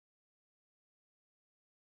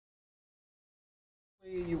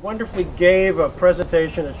You wonderfully gave a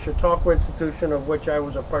presentation at Chautauqua Institution, of which I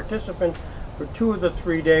was a participant for 2 of the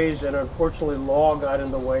 3 days, and unfortunately law got in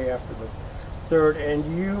the way after the third,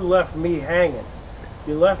 and you left me hanging.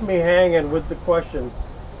 You left me hanging with the question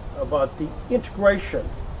about the integration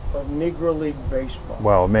of Negro League baseball.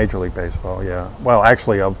 Well, Major League Baseball, yeah. Well,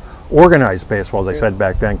 actually, of organized baseball, as I said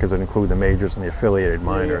back then, because it included the majors and the affiliated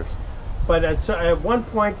minors. Yeah. But at one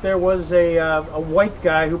point there was a white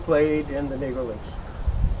guy who played in the Negro Leagues.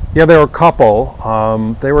 Yeah, there were a couple.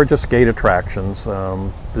 They were just gate attractions,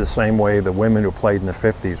 the same way the women who played in the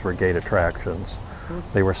 50s were gate attractions.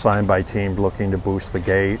 They were signed by teams looking to boost the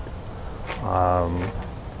gate.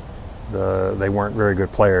 They weren't very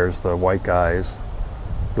good players, the white guys.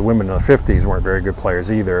 The women in the 50s weren't very good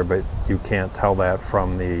players either, but you can't tell that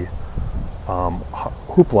from the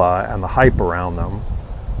hoopla and the hype around them.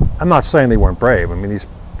 I'm not saying they weren't brave. I mean, these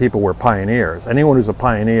people were pioneers. Anyone who's a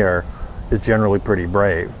pioneer is generally pretty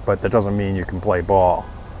brave, but that doesn't mean you can play ball.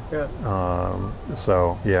 Yeah.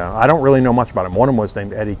 So, yeah, I don't really know much about him. One of them was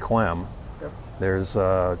named Eddie Clem. Yep. There's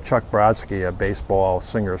Chuck Brodsky, a baseball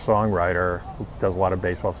singer-songwriter who does a lot of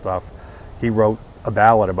baseball stuff. He wrote a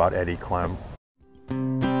ballad about Eddie Clem.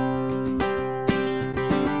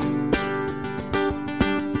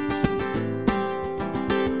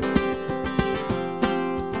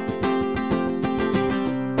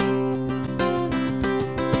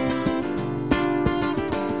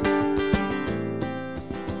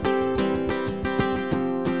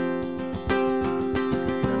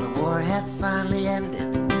 Had finally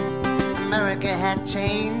ended, America had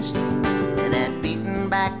changed, it had beaten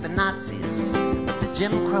back the Nazis, but the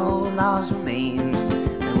Jim Crow laws remained.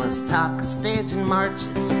 There was talk of staging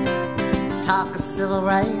marches, talk of civil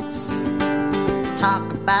rights,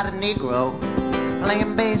 talk about a Negro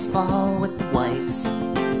playing baseball with the whites.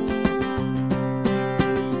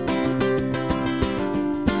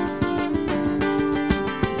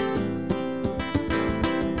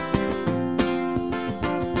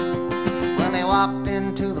 Walked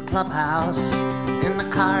into the clubhouse and the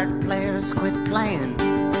card players quit playing.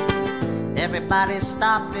 Everybody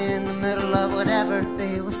stopped in the middle of whatever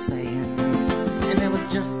they were saying, and it was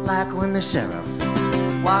just like when the sheriff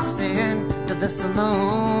walks in to the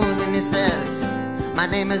saloon and he says, "My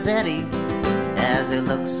name is Eddie," as he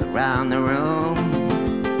looks around the room.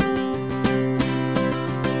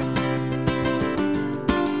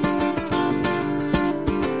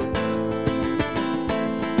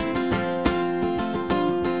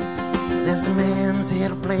 This man's here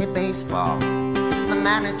to play baseball. The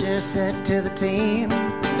manager said to the team,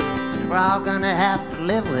 "We're all gonna have to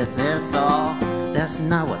live with this, all. That's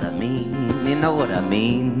not what I mean, you know what I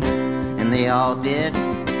mean." And they all did.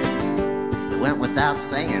 It went without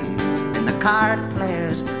saying. And the card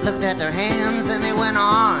players looked at their hands and they went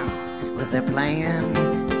on with their playing.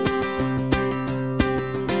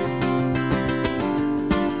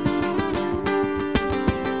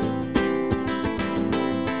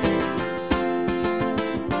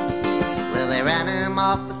 Ran him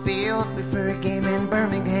off the field before a game in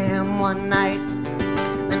Birmingham one night.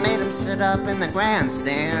 They made him sit up in the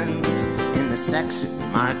grandstands in the section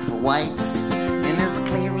marked for whites. In his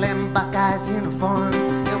Cleveland Buckeyes uniform,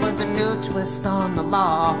 it was a new twist on the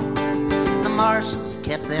law. The marshals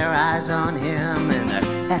kept their eyes on him and the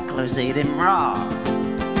hecklers ate him raw.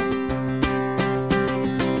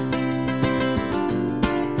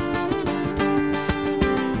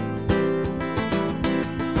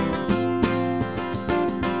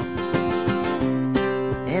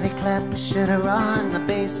 Should have run the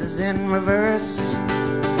bases in reverse.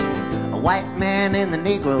 A white man in the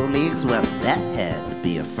Negro Leagues, well, that had to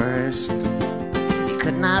be a first. He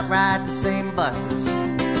could not ride the same buses,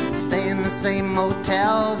 stay in the same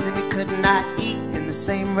motels, and he could not eat in the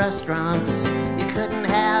same restaurants. He couldn't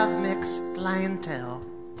have mixed clientele.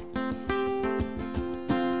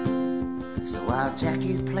 So while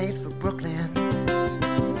Jackie played for Brooklyn,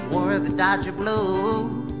 wore the Dodger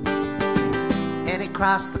blue, Eddie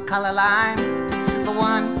crossed the color line, the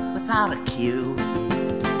one without a Q.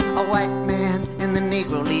 A white man in the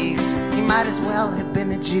Negro Leagues, he might as well have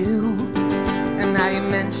been a Jew. And now you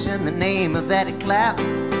mention the name of Eddie Clapp,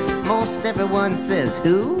 most everyone says,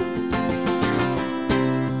 who?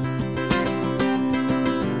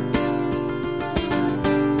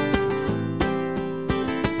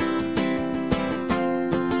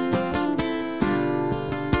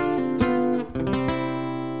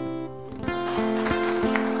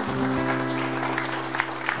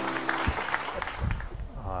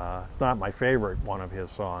 Not my favorite one of his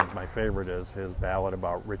songs. My favorite is his ballad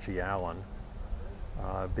about Richie Allen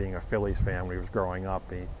being a Phillies fan when he was growing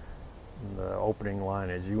up. the opening line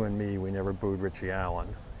is, "You and me, we never booed Richie Allen,"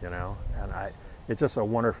 you know, and it's just a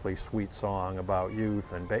wonderfully sweet song about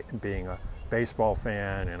youth and being a baseball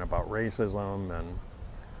fan and about racism, and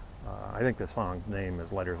I think the song name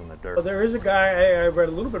is Letters in the Dirt. Well, there is a guy, I read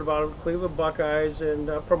a little bit about him, Cleveland Buckeyes, and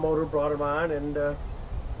a promoter brought him on, and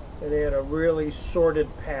they had a really sordid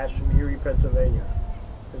past from Erie, Pennsylvania,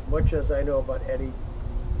 as much as I know about Eddie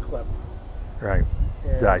Klepp. Right.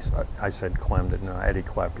 And, I said Clem, didn't I? Eddie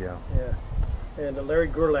Klepp, yeah. Yeah. And Larry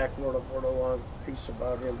Gerlach wrote a long piece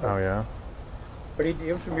about him. Oh, yeah? But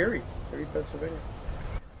he was from Erie, Pennsylvania.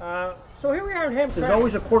 So here we are in Hamtramck. There's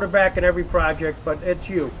always a quarterback in every project, but it's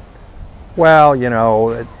you. Well, you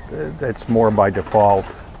know, it's more by default.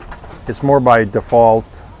 It's more by default.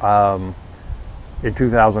 In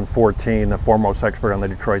 2014, the foremost expert on the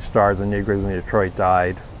Detroit Stars and Negro League in Detroit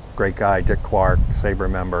died. Great guy, Dick Clark, Sabre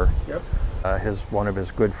member. Yep. One of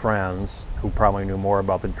his good friends, who probably knew more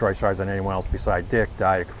about the Detroit Stars than anyone else beside Dick,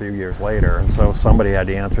 died a few years later, and so somebody had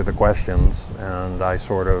to answer the questions, and I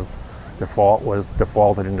sort of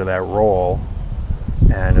defaulted into that role.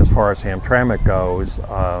 And as far as Hamtramck goes,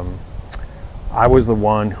 I was the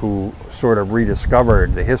one who sort of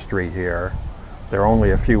rediscovered the history here. There are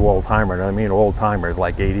only a few old-timers, I mean old-timers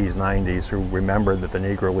like 80s, 90s, who remembered that the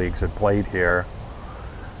Negro Leagues had played here.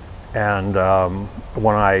 And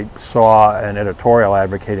when I saw an editorial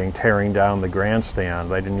advocating tearing down the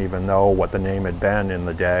grandstand, I didn't even know what the name had been in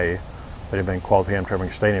the day. It had been called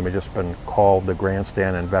Hamtramck Stadium. It had just been called the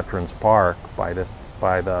Grandstand in Veterans Park by the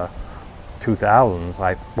 2000s.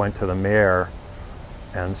 I went to the mayor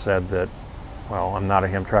and said that, well, I'm not a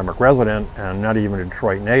Hamtramck resident and not even a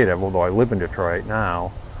Detroit native, although I live in Detroit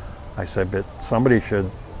now. I said, but somebody should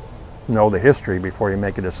know the history before you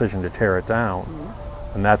make a decision to tear it down.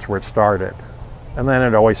 Mm-hmm. And that's where it started. And then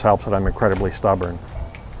it always helps that I'm incredibly stubborn.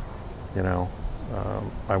 You know,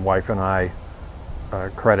 my wife and I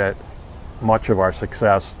credit much of our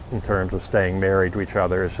success in terms of staying married to each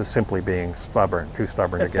other is just simply being stubborn, too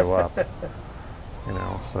stubborn to give up. You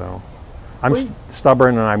know, so I'm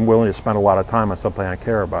stubborn, and I'm willing to spend a lot of time on something I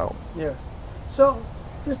care about. Yeah. So,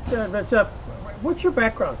 just what's your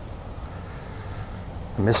background?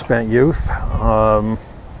 Misspent youth.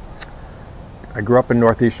 I grew up in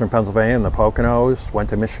northeastern Pennsylvania in the Poconos, went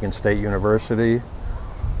to Michigan State University.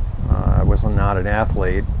 I was not an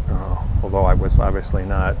athlete, although I was obviously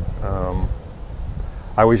not.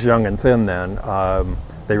 I was young and thin then.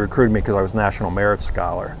 They recruited me because I was National Merit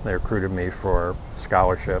Scholar. They recruited me for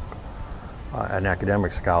scholarship, an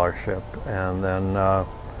academic scholarship. And then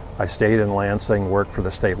I stayed in Lansing, worked for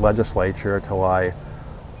the state legislature until I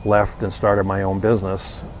left and started my own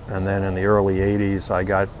business. And then in the early 80s, I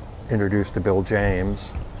got introduced to Bill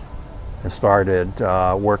James and started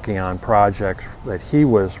working on projects that he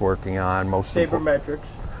was working on. Sabermetrics.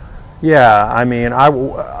 Yeah, I mean,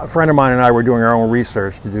 a friend of mine and I were doing our own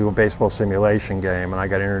research to do a baseball simulation game, and I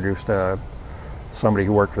got introduced to somebody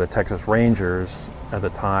who worked for the Texas Rangers at the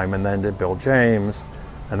time, and then to Bill James.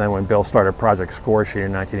 And then when Bill started Project Scoresheet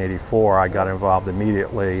in 1984, I got involved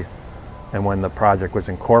immediately. And when the project was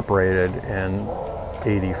incorporated in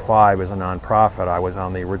 '85 as a nonprofit, I was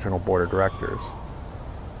on the original board of directors.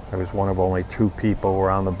 I was one of only 2 people who were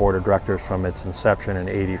on the board of directors from its inception in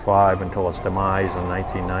 '85 until its demise in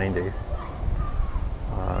 1990.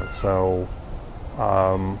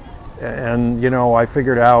 And you know, I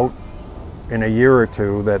figured out in a year or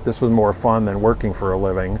two that this was more fun than working for a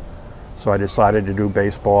living, so I decided to do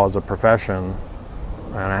baseball as a profession.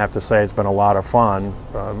 And I have to say, it's been a lot of fun.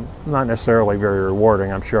 Not necessarily very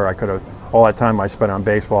rewarding. I'm sure I could have, all that time I spent on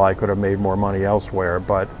baseball, I could have made more money elsewhere.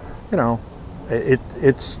 But, you know,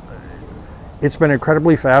 it's been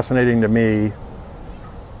incredibly fascinating to me,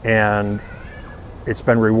 and it's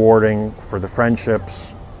been rewarding for the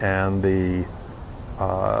friendships and the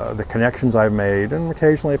connections I've made, and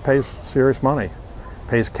occasionally it pays serious money. It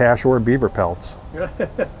pays cash or beaver pelts.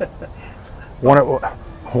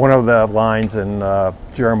 One of the lines in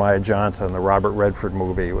Jeremiah Johnson, the Robert Redford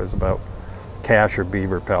movie, was about cash or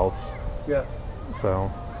beaver pelts. Yeah. So.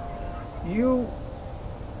 You,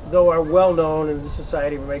 though, are well known in the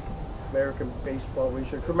Society of American Baseball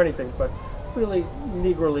Research for many things, but really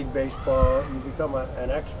Negro League baseball, you become an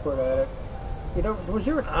expert at it. You know, was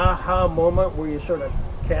there an aha moment where you sort of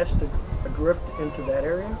cast adrift into that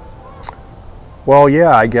area? Well,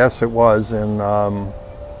 yeah, I guess it was in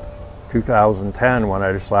 2010 when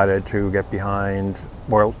I decided to get behind,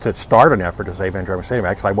 well, to start an effort to save Hamtramck Stadium.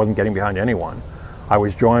 Actually, I wasn't getting behind anyone. I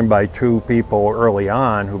was joined by 2 people early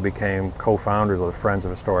on who became co-founders of the Friends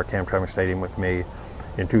of Historic Hamtramck Stadium with me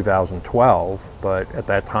in 2012, but at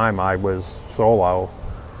that time I was solo.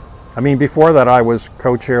 I mean, before that I was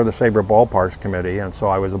co-chair of the Sabre Ballparks Committee, and so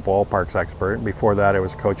I was a ballparks expert. And before that I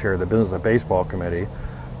was co-chair of the Business of Baseball Committee,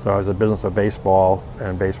 so I was a business of baseball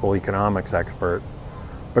and baseball economics expert.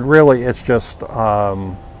 But really it's just, you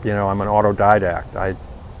know, I'm an autodidact.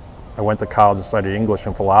 I went to college and studied English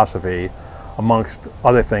and philosophy, amongst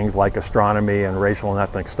other things like astronomy and racial and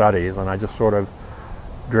ethnic studies, and I just sort of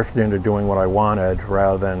drifted into doing what I wanted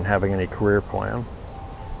rather than having any career plan.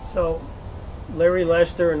 So Larry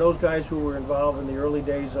Lester and those guys who were involved in the early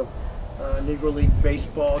days of Negro League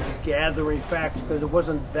baseball, just gathering facts, because it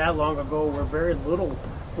wasn't that long ago where very little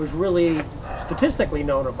was really statistically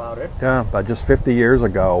known about it. Yeah, but just 50 years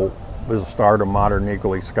ago was the start of modern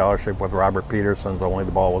Negro League scholarship with Robert Peterson's Only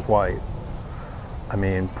the Ball Was White. I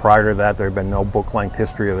mean, prior to that there had been no book-length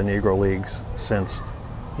history of the Negro Leagues since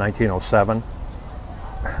 1907.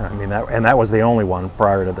 I mean, that was the only one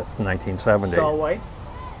prior to 1970. Saul White?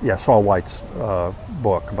 Yeah, Saul White's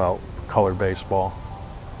book about colored baseball.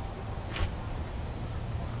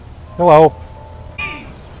 Hello. Some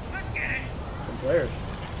players.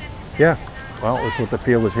 Yeah, well, this is what the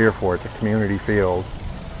field is here for. It's a community field.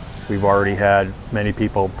 We've already had many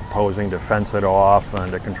people proposing to fence it off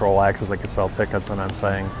and to control access. They could sell tickets, and I'm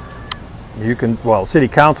saying, you can, well, City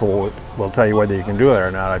Council will tell you whether you can do it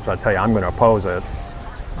or not. I'll tell you, I'm going to oppose it.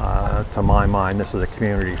 To my mind, this is a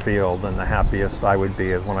community field, and the happiest I would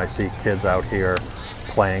be is when I see kids out here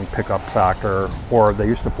playing pickup soccer, or they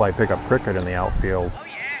used to play pickup cricket in the outfield,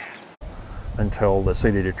 until the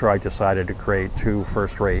city of Detroit decided to create 2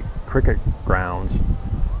 first-rate cricket grounds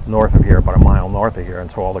north of here, about a mile north of here,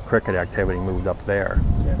 and so all the cricket activity moved up there.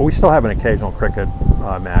 Yeah. But we still have an occasional cricket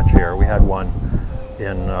match here. We had one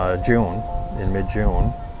in June, in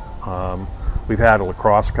mid-June. We've had a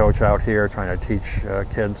lacrosse coach out here trying to teach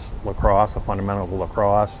kids lacrosse, the fundamentals of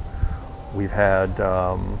lacrosse. We've had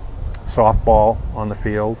softball on the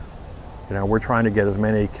field. You know, we're trying to get as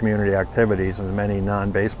many community activities and as many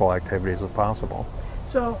non-baseball activities as possible.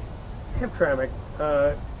 So, Hamtramck,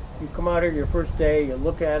 you come out here your first day, you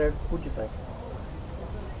look at it, what'd you think?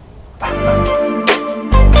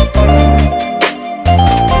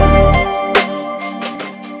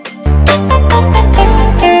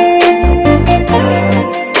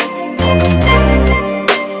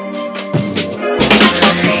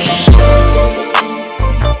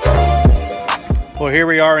 Well, here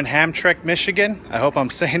we are in Hamtramck, Michigan. I hope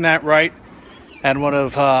I'm saying that right. At one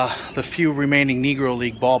of the few remaining Negro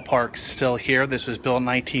League ballparks still here. This was built in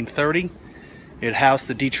 1930. It housed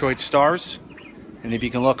the Detroit Stars. And if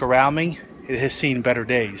you can look around me, it has seen better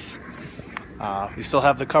days. We still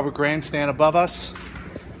have the covered grandstand above us,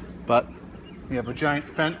 but we have a giant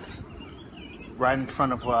fence right in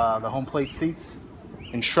front of the home plate seats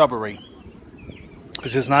and shrubbery.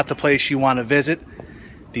 This is not the place you want to visit.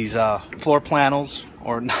 These floor panels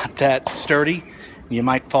are not that sturdy. You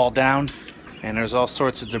might fall down, and there's all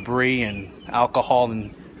sorts of debris and alcohol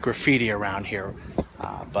and graffiti around here.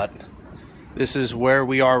 But this is where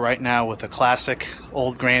we are right now with a classic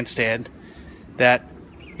old grandstand that,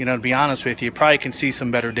 you know, to be honest with you probably can see some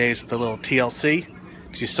better days with a little TLC,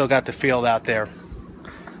 because you still got the field out there.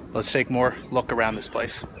 Let's take more look around this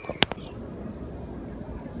place.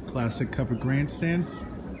 Classic covered grandstand.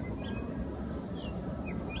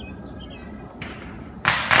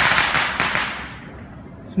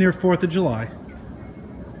 It's near 4th of July.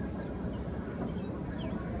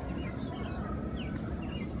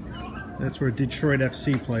 That's where Detroit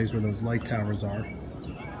FC plays, where those light towers are.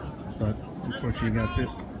 But unfortunately you got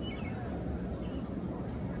this.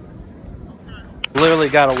 Literally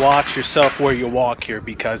got to watch yourself where you walk here,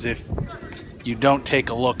 because if you don't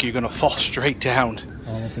take a look, you're going to fall straight down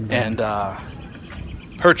and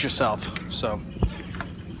hurt yourself. So,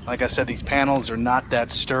 like I said, these panels are not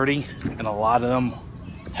that sturdy, and a lot of them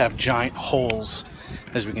have giant holes,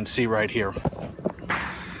 as we can see right here.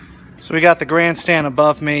 So we got the grandstand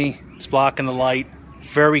above me. It's blocking the light.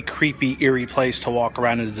 Very creepy, eerie place to walk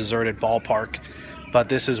around in a deserted ballpark. But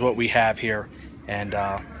this is what we have here. And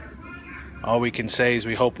all we can say is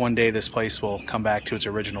we hope one day this place will come back to its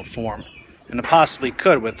original form. And it possibly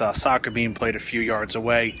could, with soccer being played a few yards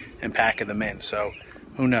away and packing them in. So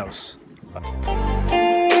who knows?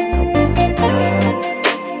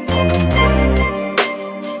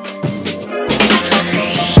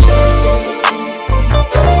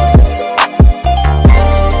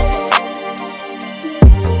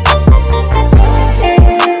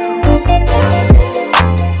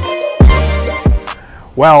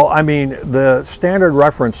 Well, I mean, the standard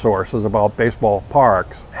reference sources about baseball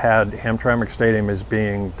parks had Hamtramck Stadium as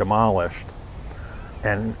being demolished,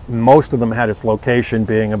 and most of them had its location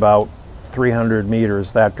being about 300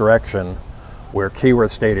 meters that direction where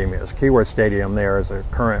Keyworth Stadium is. Keyworth Stadium there is a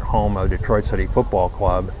current home of Detroit City Football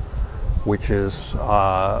Club, which is,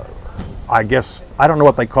 I guess, I don't know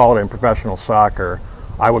what they call it in professional soccer.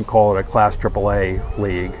 I would call it a Class AAA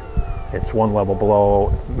league. It's one level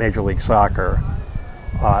below Major League Soccer.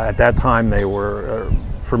 At that time, they were,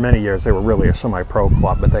 for many years, they were really a semi-pro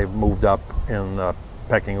club, but they've moved up in the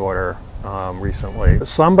pecking order recently.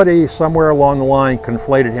 Somebody somewhere along the line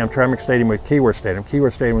conflated Hamtramck Stadium with Keyworth Stadium.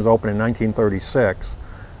 Keyworth Stadium was opened in 1936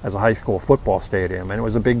 as a high school football stadium, and it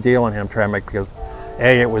was a big deal in Hamtramck because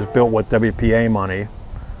A, it was built with WPA money,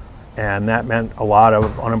 and that meant a lot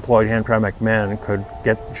of unemployed Hamtramck men could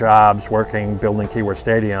get jobs working building Keyworth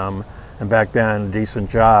Stadium, and back then a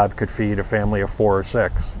decent job could feed a family of 4 or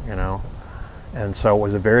 6, you know. And so it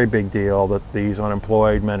was a very big deal that these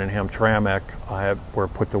unemployed men in Hamtramck were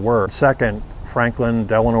put to work. Second, Franklin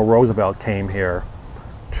Delano Roosevelt came here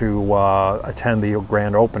to attend the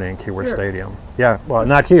grand opening of Keyworth Stadium. Yeah, well,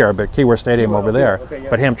 not here, but Keyworth Stadium over there. Okay, yeah.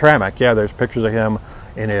 But Hamtramck, yeah, there's pictures of him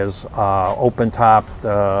in his open-topped,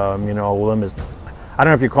 you know, I don't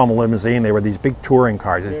know if you call them a limousine. They were these big touring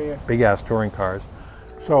cars, these big-ass touring cars.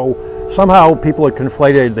 So somehow people had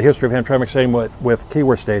conflated the history of Hamtramck Stadium with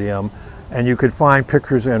Keyworth Stadium, and you could find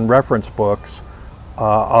pictures in reference books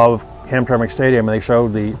of Hamtramck Stadium, and they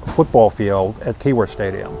showed the football field at Keyworth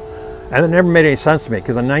Stadium. And it never made any sense to me,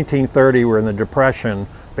 because in 1930, we were in the Depression,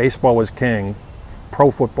 baseball was king,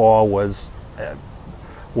 pro football was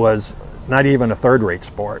not even a third-rate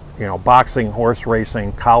sport. You know, boxing, horse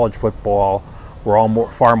racing, college football were all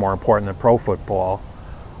far more important than pro football.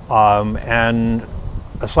 And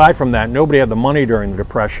aside from that, nobody had the money during the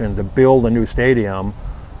Depression to build a new stadium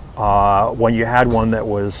when you had one that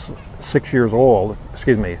was 6 years old,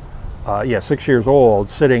 6 years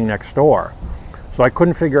old, sitting next door. So I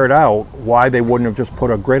couldn't figure it out why they wouldn't have just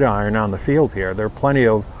put a gridiron on the field here. There are plenty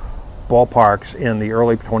of ballparks in the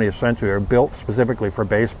early 20th century that are built specifically for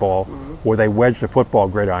baseball, where they wedged a football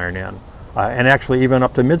gridiron in. And actually even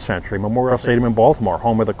up to mid-century, Memorial Stadium in Baltimore,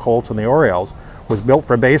 home of the Colts and the Orioles, was built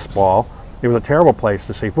for baseball. It was a terrible place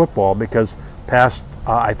to see football because past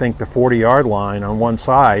I think the 40-yard line on one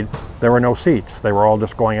side, there were no seats. They were all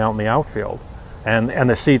just going out in the outfield. And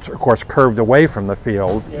the seats, of course, curved away from the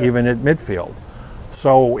field, even at midfield.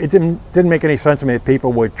 So it didn't make any sense to me that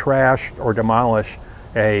people would trash or demolish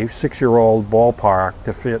a 6-year-old ballpark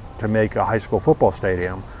to make a high school football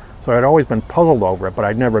stadium. So I'd always been puzzled over it, but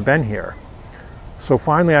I'd never been here. So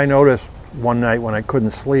finally I noticed one night when I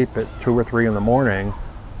couldn't sleep at 2 or 3 in the morning,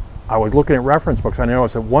 I was looking at reference books. I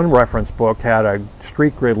noticed that one reference book had a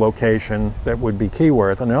street grid location that would be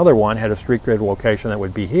Keyworth, and another one had a street grid location that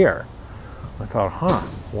would be here. I thought,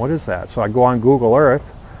 what is that? So I go on Google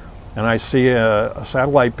Earth, and I see a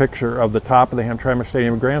satellite picture of the top of the Hamtramck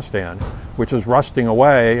Stadium grandstand, which is rusting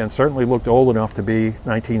away and certainly looked old enough to be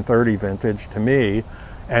 1930 vintage to me,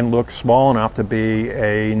 and looked small enough to be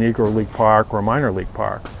a Negro League park or minor league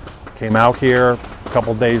park. Came out here a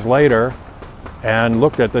couple days later and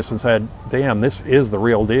looked at this and said, damn, this is the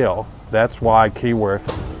real deal. That's why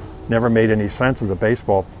Keyworth never made any sense as a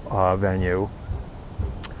baseball venue.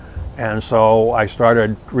 And so I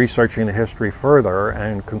started researching the history further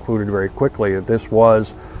and concluded very quickly that this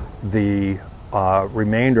was the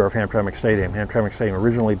remainder of Hamtramck Stadium. Hamtramck Stadium,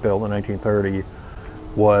 originally built in 1930,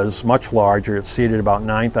 was much larger. It seated about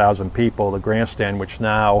 9,000 people. The grandstand, which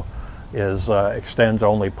now extends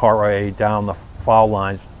only partway down the foul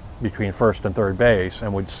lines between first and third base,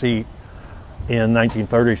 and would seat, in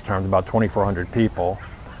 1930s terms, about 2,400 people.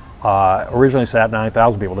 Originally sat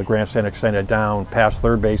 9,000 people. The grandstand extended down past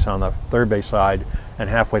third base on the third base side and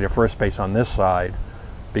halfway to first base on this side,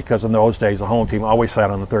 because in those days the home team always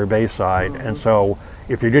sat on the third base side. And so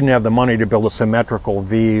if you didn't have the money to build a symmetrical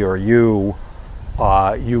V or U,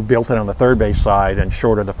 you built it on the third base side and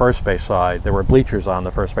shorter the first base side. There were bleachers on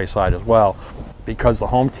the first base side as well, because the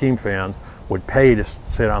home team fans would pay to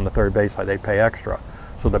sit on the third base side. They'd pay extra.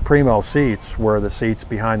 So the primo seats were the seats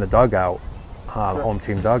behind the dugout, home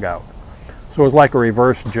team dugout. So it was like a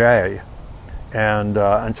reverse J, and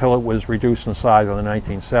until it was reduced in size in the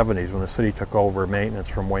 1970s when the city took over maintenance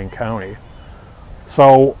from Wayne County.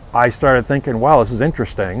 So I started thinking, wow, this is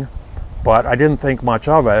interesting, but I didn't think much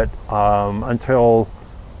of it until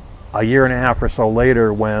a year and a half or so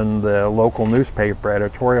later, when the local newspaper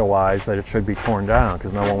editorialized that it should be torn down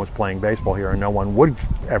because no one was playing baseball here and no one would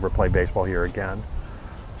ever play baseball here again.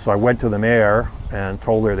 So I went to the mayor and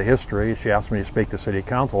told her the history. She asked me to speak to city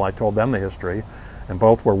council. I told them the history, and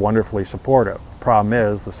both were wonderfully supportive. Problem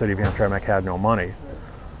is, the city of Hamtramck had no money.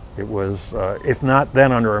 It was, if not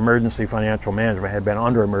then under emergency financial management, had been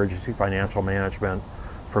under emergency financial management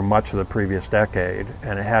for much of the previous decade,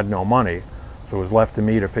 and it had no money. So it was left to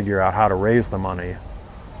me to figure out how to raise the money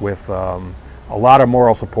with a lot of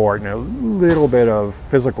moral support and a little bit of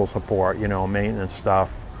physical support, you know, maintenance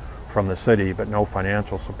stuff from the city, but no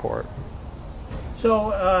financial support.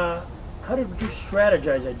 So how did you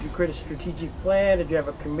strategize that? Did you create a strategic plan? Did you have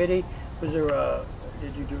a committee? Was there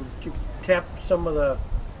did you tap some of the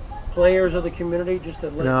players of the community just to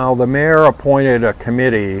let? No, the mayor appointed a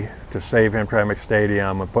committee to save Hamtramck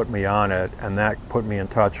Stadium and put me on it, and that put me in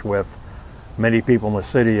touch with many people in the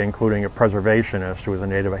city, including a preservationist who was a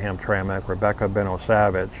native of Hamtramck, Rebecca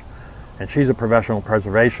Beno-Savage, and she's a professional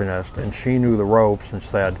preservationist, and she knew the ropes and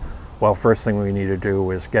said, well, first thing we need to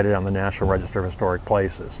do is get it on the National Register of Historic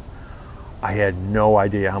Places. I had no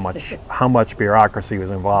idea how much bureaucracy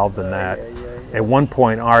was involved in that. At one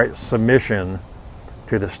point, our submission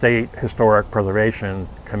to the State Historic Preservation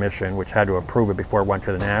Commission, which had to approve it before it went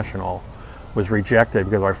to the National, was rejected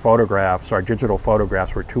because our photographs, our digital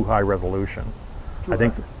photographs, were too high resolution. I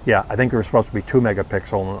think they were supposed to be 2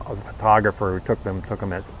 megapixel, and the photographer who took them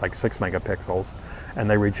at like 6 megapixels, and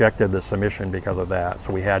they rejected the submission because of that.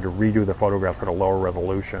 So we had to redo the photographs at a lower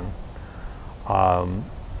resolution.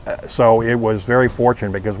 So it was very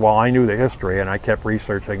fortunate because while I knew the history and I kept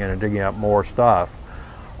researching and digging up more stuff,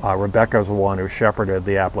 Rebecca was the one who shepherded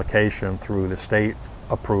the application through the state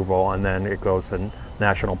approval, and then it goes to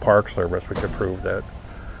National Park Service, which approved it.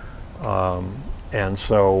 And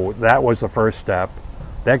so that was the first step.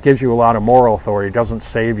 That gives you a lot of moral authority. It doesn't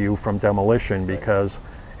save you from demolition because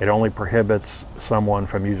it only prohibits someone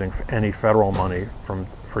from using any federal money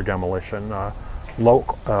for demolition.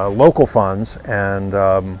 Local funds and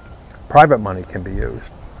private money can be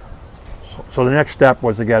used. So the next step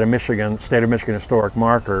was to get a State of Michigan historic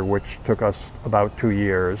marker, which took us about 2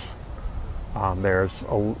 years. There's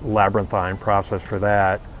a labyrinthine process for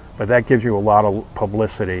that, but that gives you a lot of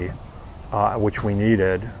publicity, which we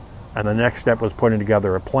needed. And the next step was putting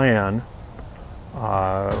together a plan,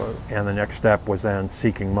 and the next step was then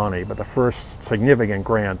seeking money. But the first significant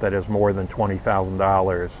grant that is more than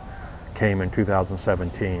 $20,000 came in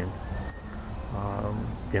 2017.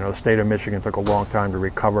 You know, the state of Michigan took a long time to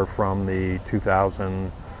recover from the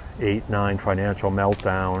 2008-9 financial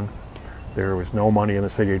meltdown. There was no money in the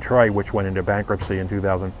city of Detroit, which went into bankruptcy in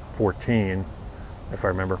 2014, if I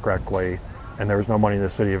remember correctly, and there was no money in the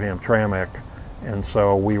city of Hamtramck, and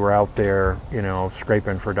so we were out there, you know,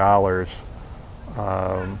 scraping for dollars.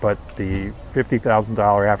 But the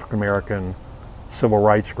 $50,000 African American Civil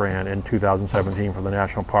Rights Grant in 2017 from the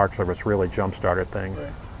National Park Service really jump-started things.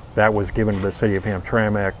 Right. That was given to the city of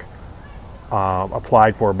Hamtramck,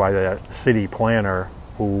 applied for by the city planner,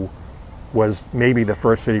 who was maybe the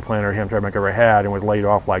first city planner Hamtramck ever had and was laid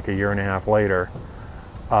off like a year and a half later.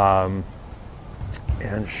 And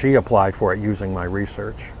she applied for it using my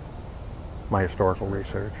research, my historical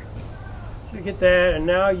research. So you get that, and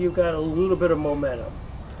now you've got a little bit of momentum.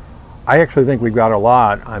 I actually think we've got a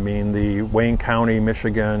lot. I mean, the Wayne County,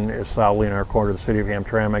 Michigan is solidly in our corner. The city of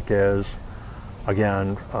Hamtramck is.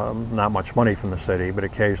 Again, not much money from the city, but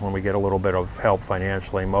occasionally we get a little bit of help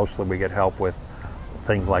financially. Mostly we get help with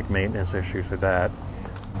things like maintenance issues with that.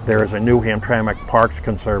 There is a new Hamtramck Parks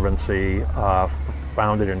Conservancy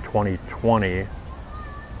founded in 2020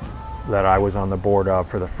 that I was on the board of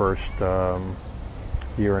for the first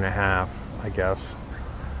year and a half, I guess.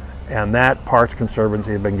 And that Parks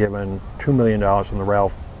Conservancy had been given $2 million from the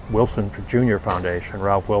Ralph Wilson Jr. Foundation.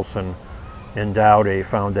 Ralph Wilson endowed a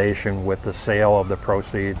foundation with the sale of the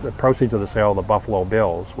proceeds of the sale of the Buffalo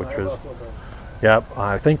Bills, which was,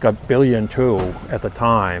 I think $1.2 billion at the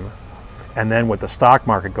time, and then with the stock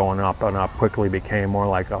market going up and up, quickly became more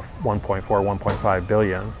like a 1.5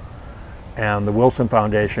 billion. And the Wilson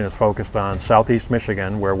Foundation is focused on Southeast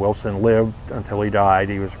Michigan, where Wilson lived until he died.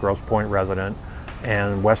 He was a Grosse Pointe resident,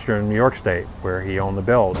 and Western New York State, where he owned the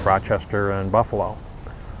Bills, Rochester and Buffalo.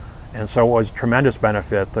 And so it was a tremendous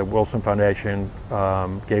benefit. The Wilson Foundation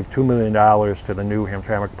gave $2 million to the new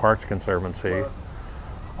Hamtramck Parks Conservancy,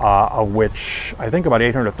 of which I think about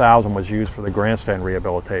 $800,000 was used for the grandstand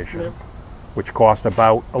rehabilitation, which cost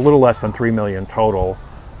about a little less than $3 million total.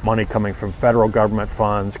 Money coming from federal government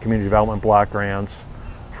funds, community development block grants,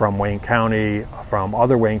 from Wayne County, from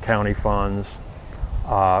other Wayne County funds,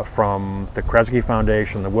 from the Kresge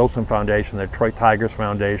Foundation, the Wilson Foundation, the Detroit Tigers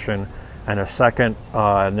Foundation, and a second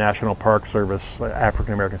National Park Service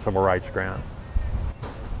African American Civil Rights grant.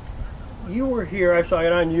 You were here, I saw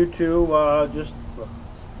it on YouTube just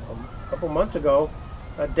a couple months ago,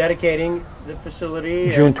 dedicating the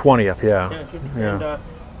facility. June 20th, yeah. And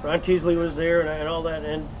Ron Teasley was there and all that,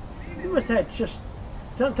 and you must have just,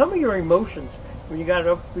 tell me your emotions when you got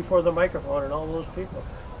up before the microphone and all those people.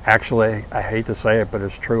 Actually, I hate to say it, but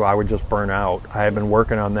it's true, I would just burn out. I had been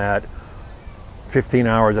working on that 15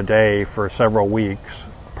 hours a day for several weeks.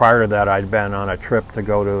 Prior to that, I'd been on a trip to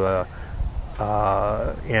go to the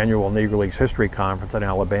annual Negro League's History Conference in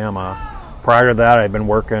Alabama. Prior to that, I'd been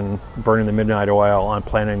working, burning the midnight oil on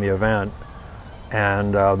planning the event.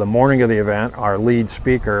 And the morning of the event, our lead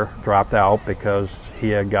speaker dropped out because he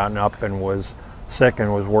had gotten up and was sick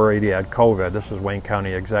and was worried he had COVID. This is Wayne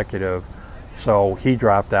County executive. So he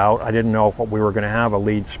dropped out. I didn't know if we were going to have a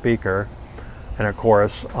lead speaker. And of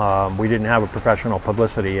course, we didn't have a professional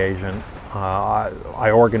publicity agent.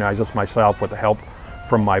 I organized this myself with the help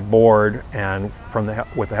from my board and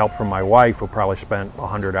with the help from my wife, who probably spent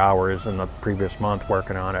 100 hours in the previous month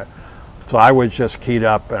working on it. So I was just keyed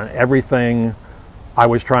up, and everything, I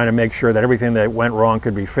was trying to make sure that everything that went wrong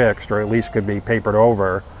could be fixed, or at least could be papered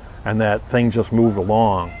over, and that things just moved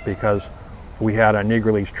along, because we had a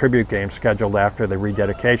Negro League's tribute game scheduled after the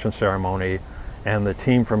rededication ceremony, and the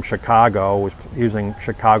team from Chicago was using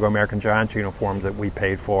Chicago American Giants uniforms that we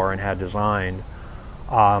paid for and had designed.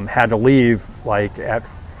 Had to leave like at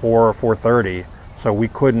 4 or 4:30, so we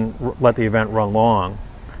couldn't let the event run long.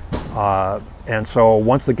 And so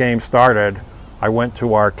once the game started, I went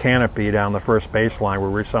to our canopy down the first baseline where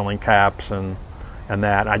we were selling caps and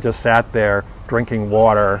that. I just sat there drinking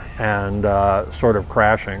water and sort of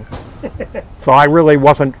crashing. So I really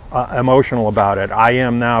wasn't emotional about it. I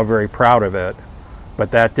am now very proud of it,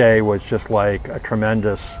 but that day was just like a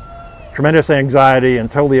tremendous anxiety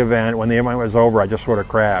until the event. When the event was over, I just sort of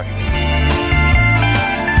crashed.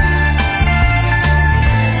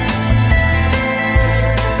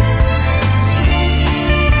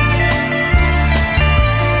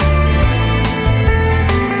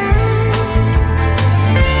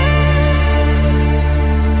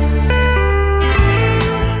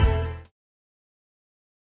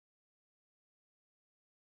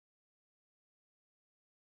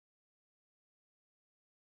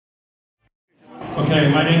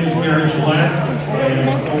 Okay, my name is Gary Gillette. I'm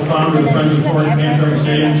a co-founder of the Friends of Hamtramck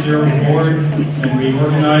Stadium Chairman Board, and we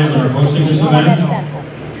organize and are hosting this event.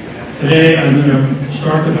 Today, I'm going to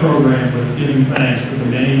start the program with giving thanks to the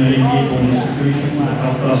many, many people and institutions that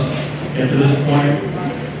helped us get to this point.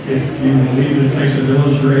 If you believe it takes a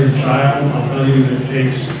village to raise a child, I'll tell you that it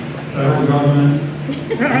takes federal government,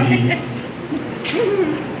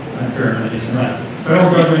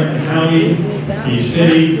 federal government, the county, the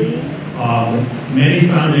city, many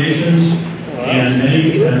foundations, and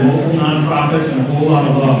local nonprofits, and a whole lot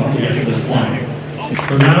of love to get to this point.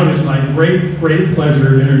 So now it is my great pleasure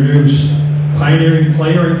to introduce pioneering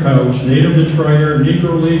player and coach, native Detroiter,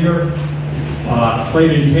 Negro Leaguer,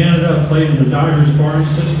 played in Canada, played in the Dodgers farm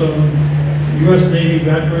system, U.S. Navy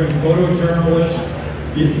veteran, photojournalist.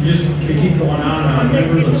 You just could keep going on.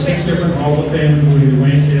 Members of 6 different Halls of Fame, including the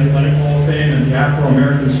Wayne State Athletic Hall of Fame and the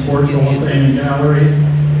Afro-American Sports Hall of Fame and Gallery.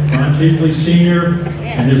 Ron Teasley Sr.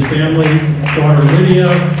 and his family, daughter Lydia,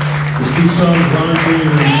 his 2 sons, Ron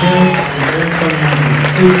Jr. and Tim, and grandson Anthony.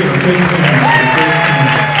 Please give a big hand.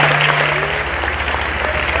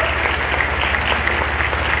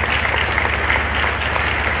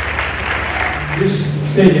 This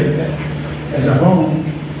stadium as a home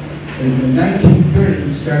in the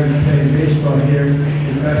 1930s started playing baseball here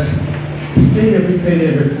because the stadium we played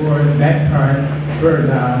in before, that part burned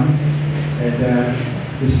down, and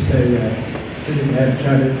this city had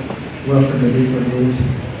tried to welcome the Negro Leagues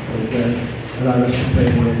and allowed us to play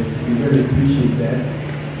there. We really appreciate that.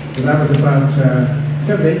 When I was about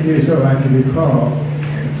 7 or 8 years old, I can recall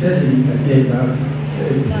attending a game out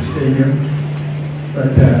at the stadium,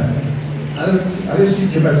 but I didn't see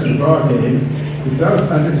too much of the ball game because I was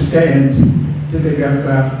under the stands sitting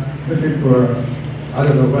up looking for I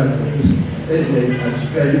don't know what, but just anything. I was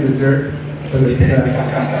playing in the dirt, but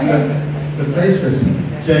the place was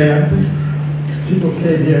jammed. People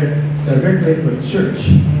came here directly from church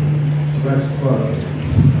to watch the ball games.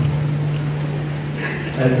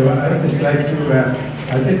 And I would just like to,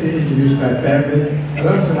 I'd like to introduce my family. I'd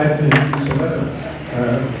also like to introduce some other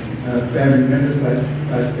family members,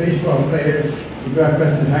 like baseball players who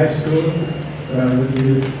Northwestern High School. Would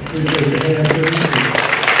you please raise your hand, please?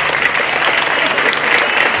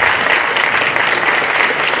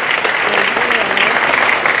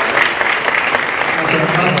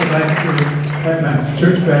 I'd like to have my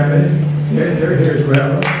church family. They're here as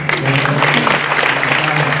well.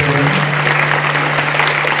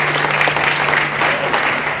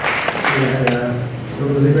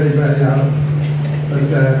 Don't leave anybody out.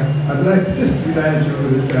 But I'd like to just remind you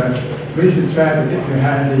that we should try to get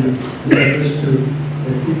behind the efforts to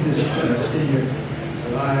keep this stadium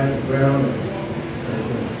alive and well.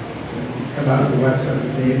 come out to watch some of the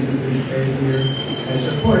games that we play here and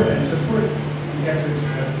support the efforts of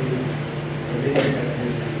the league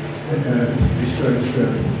directors with Restore the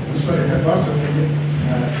Spirit. We just want to also commend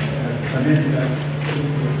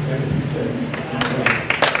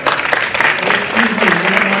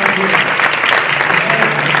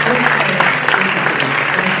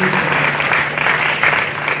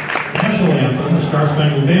National anthem, the Star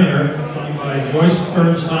Spangled Banner, sung by Joyce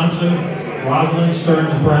Stearns Thompson, Rosalind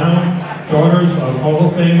Stearns Brown, daughters of Hall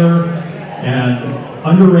of Famer and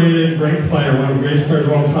underrated great player, one of the greatest players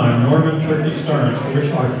of all time, Norman Turkey Stearns, for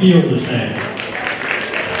which our field is named.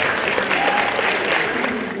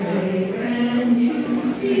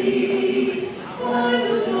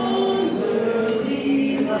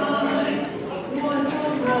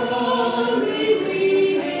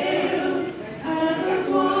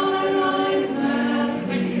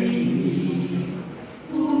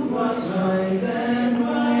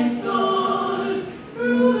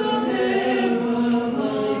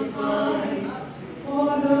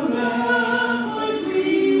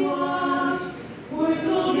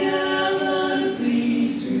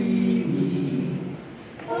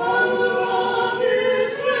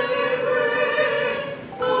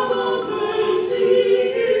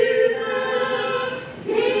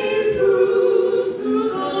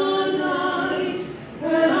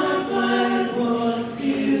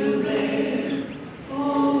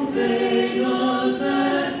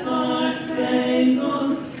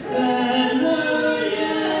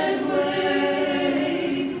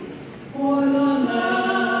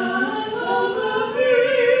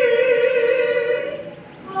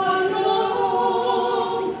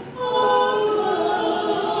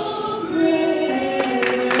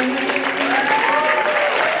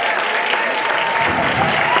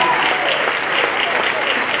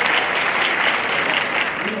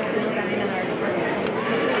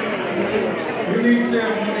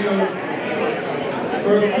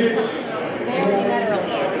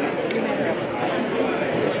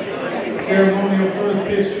 Ceremonial first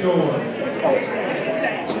pitch yours.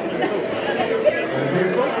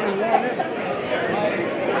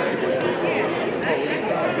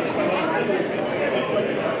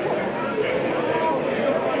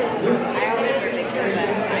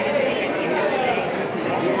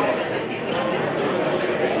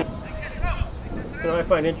 I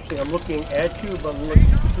find interesting, I'm looking at you, but I'm looking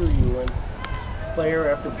through you, and player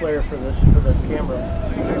after player for the camera,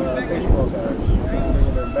 baseball guys,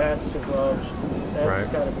 bringing their bats and gloves, that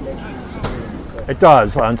right. kind of makes you. It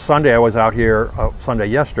does. On Sunday I was out here,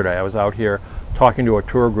 yesterday I was out here talking to a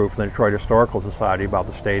tour group from the Detroit Historical Society about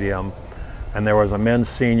the stadium, and there was a men's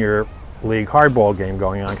senior league hardball game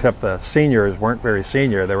going on, except the seniors weren't very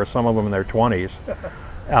senior. There were some of them in their 20s.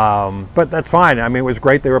 But that's fine. I mean, it was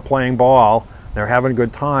great. They were playing ball. They're having a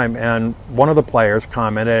good time, and one of the players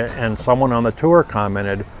commented, and someone on the tour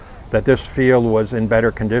commented, that this field was in better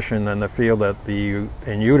condition than the field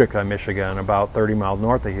in Utica, Michigan, about 30 miles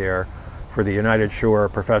north of here, for the United Shore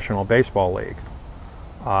Professional Baseball League,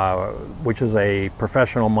 which is a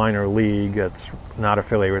professional minor league. It's not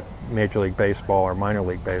affiliated with Major League Baseball or minor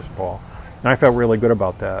league baseball, and I felt really good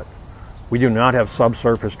about that. We do not have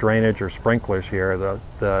subsurface drainage or sprinklers here.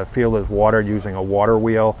 The field is watered using a water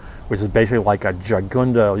wheel, which is basically like a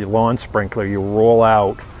Jagunda lawn sprinkler. You roll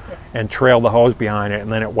out and trail the hose behind it, and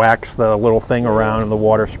then it whacks the little thing around and the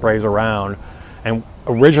water sprays around. And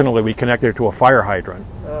originally we connected it to a fire hydrant.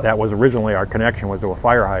 That was originally our connection, was to a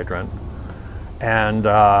fire hydrant. And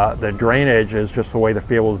the drainage is just the way the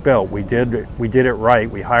field was built. We did it right.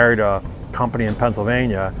 We hired a company in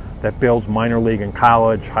Pennsylvania that builds minor league and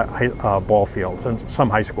college ball fields and some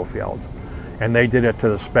high school fields. And they did it to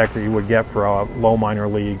the spec that you would get for a low minor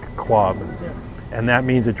league club. And that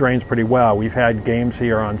means it drains pretty well. We've had games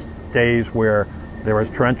here on days where there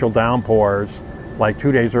was torrential downpours, like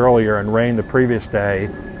 2 days earlier, and rain the previous day,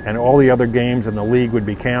 and all the other games in the league would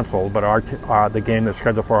be canceled, but the game that's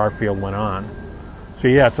scheduled for our field went on. So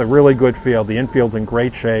yeah, it's a really good field. The infield's in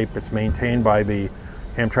great shape. It's maintained by the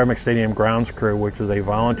Hamtramck Stadium grounds crew, which is a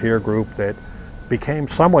volunteer group that became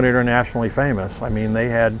somewhat internationally famous. I mean, they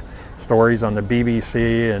had stories on the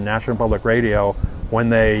BBC and National Public Radio when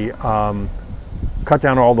they cut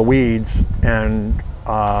down all the weeds and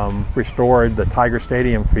restored the Tiger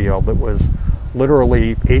Stadium field that was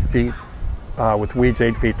literally 8 feet, with weeds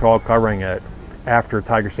 8 feet tall covering it, after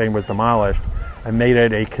Tiger Stadium was demolished, and made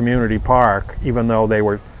it a community park, even though they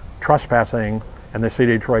were trespassing and the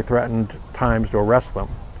city of Detroit threatened times to arrest them.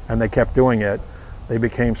 And they kept doing it. They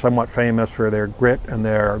became somewhat famous for their grit and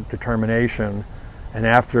their determination. And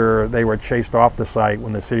after they were chased off the site,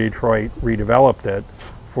 when the city of Detroit redeveloped it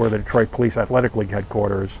for the Detroit Police Athletic League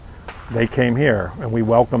headquarters, they came here and we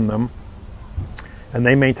welcomed them, and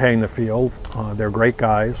they maintain the field. They're great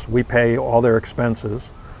guys. We pay all their expenses,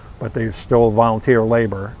 but they're still volunteer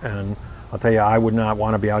labor. And I'll tell you, I would not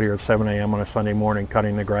want to be out here at 7 a.m. on a Sunday morning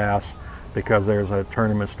cutting the grass because there's a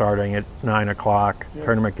tournament starting at 9 o'clock,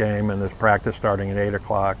 tournament game, and there's practice starting at 8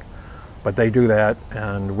 o'clock. But they do that,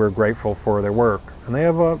 and we're grateful for their work. And they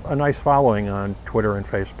have a nice following on Twitter and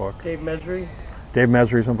Facebook. Dave Mesry? Dave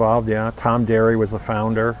Mesry's involved, yeah. Tom Derry was the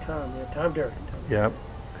founder. Tom Derry. Yep.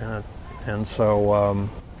 And so,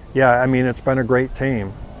 yeah, I mean, it's been a great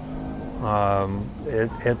team.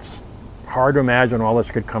 It's hard to imagine all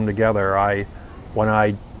this could come together. When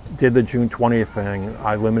I did the June 20th thing,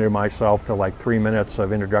 I limited myself to like 3 minutes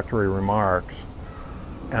of introductory remarks.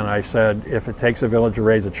 And I said, if it takes a village to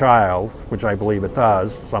raise a child, which I believe it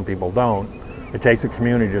does, some people don't, it takes a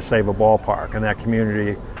community to save a ballpark. And that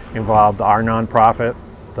community involved our nonprofit,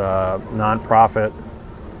 the nonprofit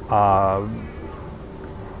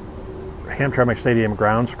Hamtramck Stadium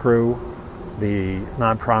grounds crew, the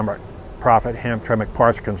nonprofit Hamtramck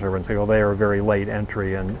Parks Conservancy. Well, they were a very late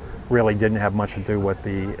entry and really didn't have much to do with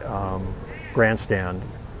the grandstand,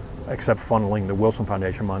 except funneling the Wilson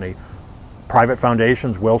Foundation money. Private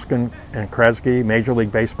foundations, Wilson and Kresge, Major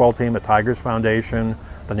League Baseball team, the Tigers Foundation,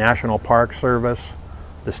 the National Park Service,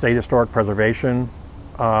 the State Historic Preservation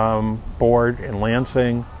Board in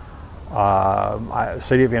Lansing,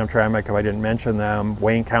 City of Hamtramck, if I didn't mention them,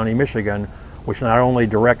 Wayne County, Michigan, which not only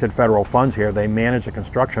directed federal funds here, they managed the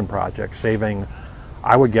construction project, saving,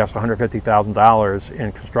 I would guess, $150,000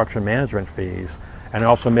 in construction management fees, and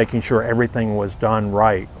also making sure everything was done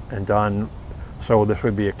right and done so this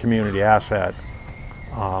would be a community asset.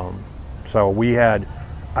 So we had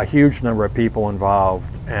a huge number of people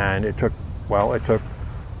involved, and it took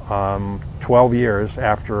 12 years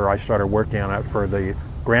after I started working on it for the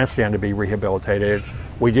grandstand to be rehabilitated.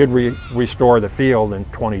 We did restore the field in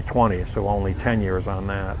 2020, so only 10 years on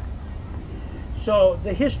that. So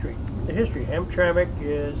the history. Hamtramck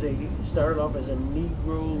started off as a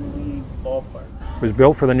Negro League ballpark. It was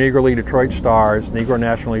built for the Negro League Detroit Stars, Negro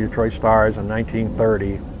National League Detroit Stars in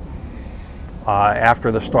 1930.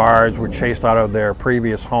 After the Stars were chased out of their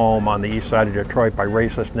previous home on the east side of Detroit by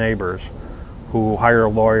racist neighbors who hired a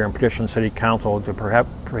lawyer and petitioned city council to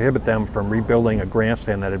prohibit them from rebuilding a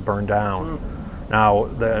grandstand that had burned down. Now,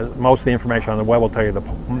 most of the information on the web will tell you the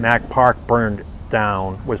Mack Park burned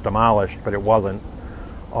down, was demolished, but it wasn't.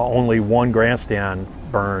 Only one grandstand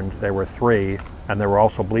burned. There were 3, and there were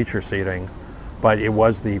also bleacher seating. But it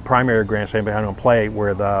was the primary grandstand behind home plate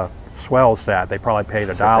where the swells sat. They probably paid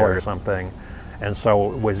 $1 or something. And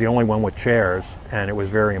so it was the only one with chairs, and it was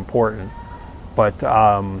very important. But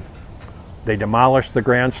they demolished the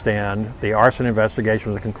grandstand. The arson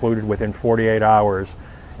investigation was concluded within 48 hours,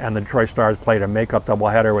 and the Detroit Stars played a make-up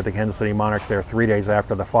doubleheader with the Kansas City Monarchs there 3 days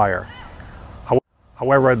after the fire.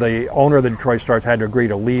 However, the owner of the Detroit Stars had to agree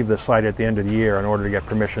to leave the site at the end of the year in order to get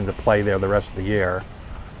permission to play there the rest of the year.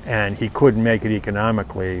 And he couldn't make it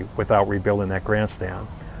economically without rebuilding that grandstand.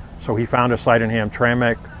 So he found a site in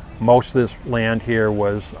Hamtramck. Most of this land here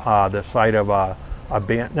was the site of a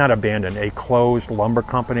closed lumber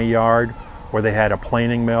company yard where they had a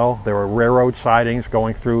planing mill. There were railroad sidings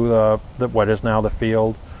going through what is now the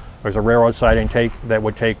field. There's a railroad siding that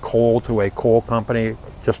would take coal to a coal company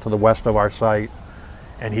just to the west of our site.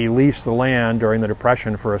 And he leased the land during the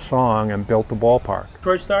Depression for a song and built the ballpark.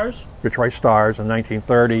 Detroit Stars? Detroit Stars in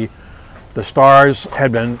 1930. The Stars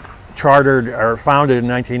had been chartered or founded in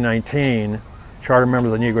 1919, charter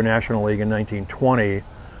members of the Negro National League in 1920,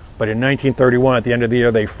 but in 1931 at the end of the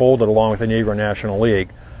year they folded along with the Negro National League.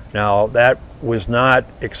 Now that was not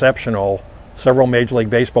exceptional. Several Major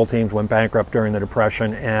League Baseball teams went bankrupt during the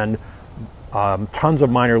Depression, and tons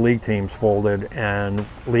of minor league teams folded and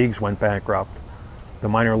leagues went bankrupt. The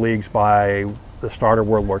minor leagues by the start of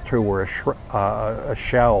World War II were a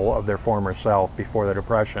shell of their former self before the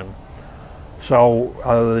Depression. So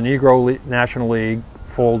the Negro National League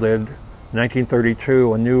folded. In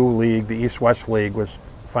 1932, a new league, the East-West League, was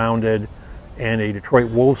founded, and a Detroit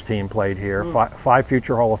Wolves team played here. 5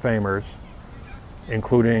 future Hall of Famers,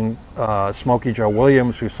 including Smokey Joe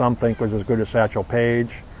Williams, who some think was as good as Satchel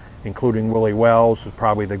Paige, including Willie Wells, who's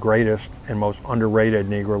probably the greatest and most underrated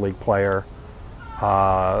Negro League player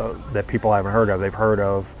that people haven't heard of. They've heard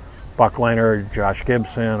of Buck Leonard, Josh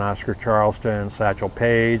Gibson, Oscar Charleston, Satchel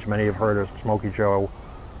Paige. Many have heard of Smokey Joe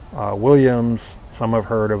Williams. Some have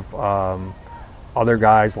heard of other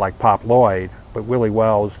guys like Pop Lloyd, but Willie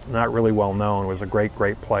Wells, not really well known, was a great,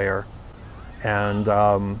 great player. And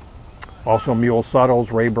also Mule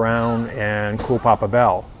Suttles, Ray Brown, and Cool Papa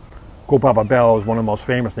Bell. Cool Papa Bell is one of the most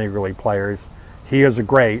famous Negro League players. he is a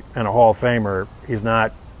great and a Hall of Famer. He's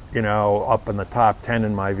not, you know, up in the top 10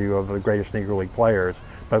 in my view of the greatest Negro League players.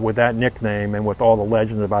 But with that nickname and with all the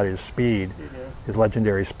legends about his speed, his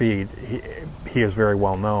legendary speed, he is very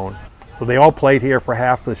well known. So they all played here for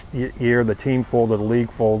half this year. The team folded, the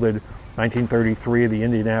league folded. 1933, the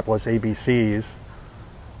Indianapolis ABCs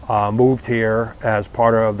moved here as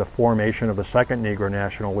part of the formation of the second Negro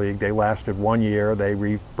National League. They lasted 1 year. They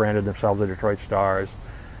rebranded themselves the Detroit Stars.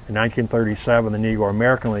 In 1937, the Negro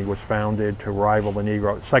American League was founded to rival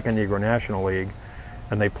the second Negro National League,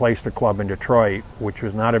 and they placed a club in Detroit, which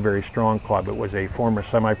was not a very strong club. It was a former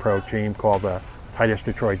semi-pro team called the Titus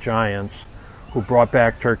Detroit Giants, who brought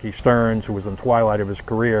back Turkey Stearns, who was in the twilight of his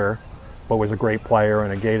career, but was a great player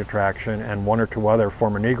and a gate attraction, and one or two other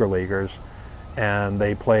former Negro Leaguers, and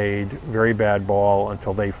they played very bad ball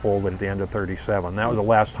until they folded at the end of '37. That was the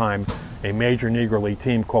last time a major Negro League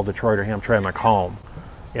team called Detroit or Hamtramck home.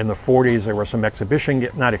 In the 40s, there were some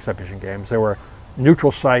not exhibition games, there were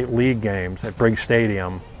neutral site league games at Briggs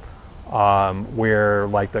Stadium, where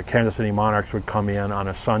like the Kansas City Monarchs would come in on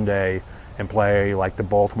a Sunday and play like the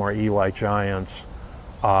Baltimore Eli Giants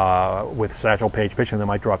with Satchel Paige pitching. They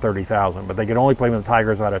might draw 30,000, but they could only play when the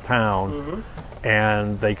Tigers out of town,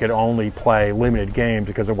 and they could only play limited games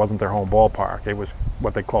because it wasn't their home ballpark. It was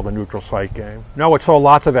what they called a neutral site game. No, it saw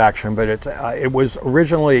lots of action, but it was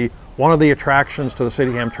originally one of the attractions to the city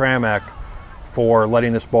of Hamtramck for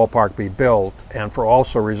letting this ballpark be built, and for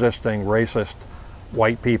also resisting racist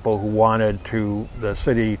white people who wanted the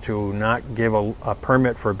city to not give a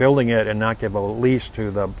permit for building it and not give a lease to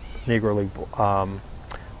the Negro League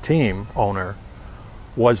team owner,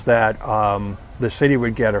 was that the city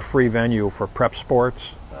would get a free venue for prep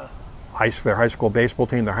sports. Their high school baseball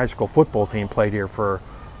team, their high school football team played here for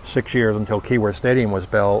 6 years until Keyworth Stadium was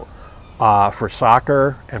built, for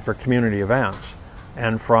soccer and for community events.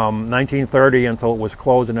 And from 1930 until it was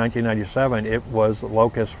closed in 1997, it was the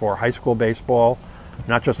locus for high school baseball,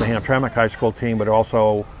 not just the Hamtramck high school team, but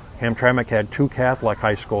also Hamtramck had 2 Catholic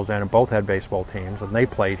high schools and both had baseball teams, and they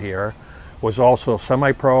played here. Was also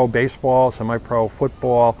semi-pro baseball, semi-pro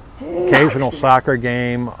football, occasional soccer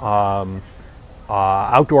game,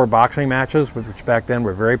 outdoor boxing matches, which back then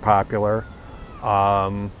were very popular,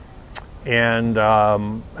 and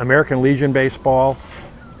American Legion baseball.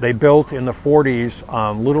 They built in the 40s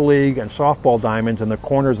Little League and softball diamonds in the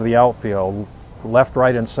corners of the outfield, left,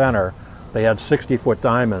 right, and center. They had 60-foot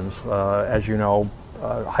diamonds. As you know,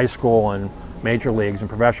 high school and major leagues and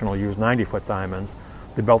professional use 90-foot diamonds.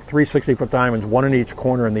 They built 3 60-foot diamonds, one in each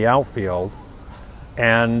corner in the outfield,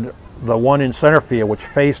 and the one in center field, which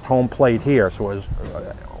faced home plate here, so it was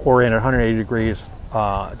oriented 180 degrees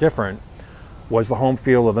different, was the home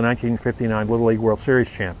field of the 1959 Little League World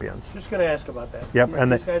Series champions. Just going to ask about that. Yep,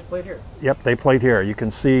 and these guys played here. Yep, they played here. You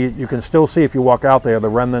can still see if you walk out there the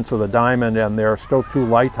remnants of the diamond, and there are still 2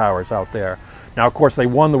 light towers out there. Now, of course, they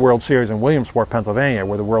won the World Series in Williamsport, Pennsylvania,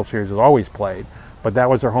 where the World Series is always played, but that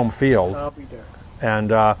was their home field. I'll be there.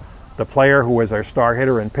 And the player who was their star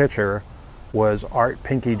hitter and pitcher was Art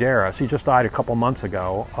Pinky Darris. He just died a couple months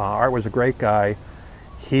ago. Art was a great guy.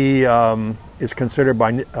 He is considered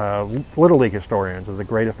by Little League historians as the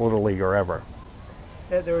greatest Little Leaguer ever.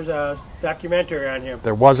 Yeah, there was a documentary on him.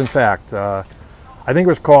 There was, in fact. I think it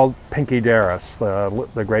was called Pinky Darris,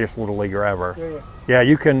 the greatest Little Leaguer ever. Yeah. Yeah,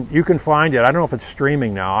 you can find it. I don't know if it's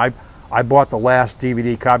streaming now. I bought the last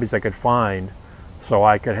DVD copies I could find, so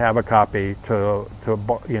I could have a copy to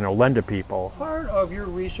lend to people. Part of your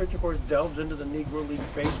research, of course, delves into the Negro League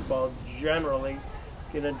baseball generally,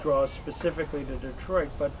 going to draw specifically to Detroit.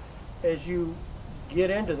 But as you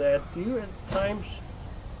get into that, do you at times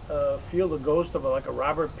feel the ghost of like a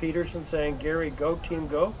Robert Peterson saying, "Gary, go team,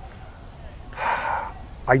 go"?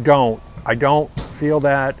 I don't feel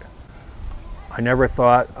that. I never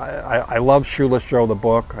thought. I love Shoeless Joe the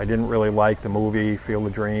book. I didn't really like the movie Field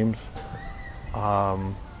of Dreams.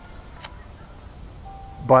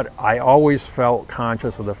 But I always felt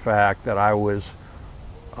conscious of the fact that I was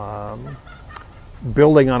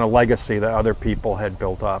building on a legacy that other people had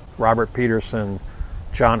built up. Robert Peterson,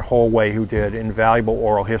 John Holway, who did invaluable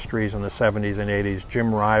oral histories in the 70s and 80s,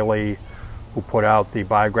 Jim Riley, who put out the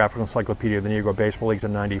Biographical Encyclopedia of the Negro Baseball Leagues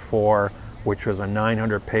in '94, which was a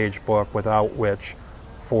 900-page book without which,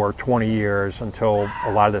 for 20 years, until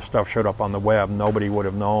a lot of this stuff showed up on the web, nobody would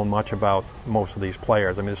have known much about most of these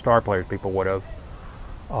players. I mean, the star players people would have.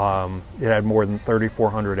 It had more than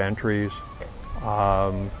 3,400 entries.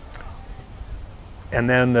 And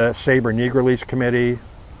then the Sabre Negro Leagues Committee,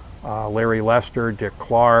 Larry Lester, Dick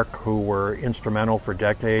Clark, who were instrumental for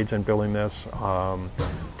decades in building this.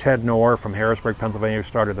 Ted Knorr from Harrisburg, Pennsylvania, who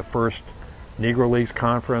started the first Negro Leagues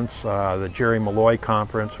conference, the Jerry Malloy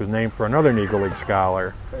conference, was named for another Negro League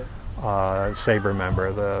scholar, SABR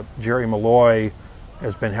member. The Jerry Malloy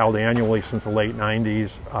has been held annually since the late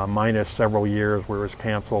 90s, minus several years where it was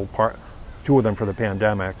canceled, two of them for the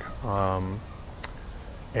pandemic. All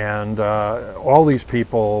these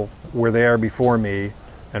people were there before me,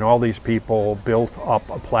 and all these people built up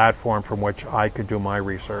a platform from which I could do my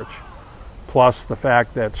research. Plus the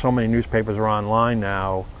fact that so many newspapers are online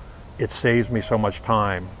now, it saves me so much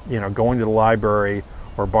time. You know, going to the library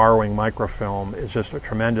or borrowing microfilm is just a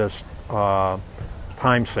tremendous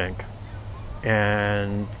time sink.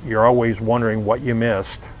 And you're always wondering what you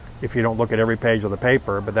missed if you don't look at every page of the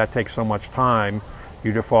paper, but that takes so much time,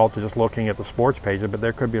 you default to just looking at the sports pages, but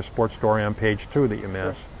there could be a sports story on page 2 that you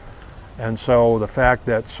miss. And so the fact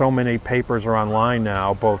that so many papers are online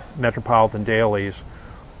now, both metropolitan dailies,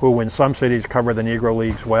 who in some cities cover the Negro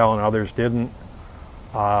Leagues well and others didn't.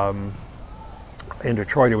 In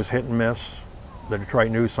Detroit it was hit and miss. The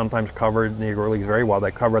Detroit News sometimes covered Negro Leagues very well.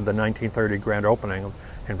 They covered the 1930 grand opening of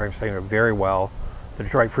Hamtramck Stadium very well. The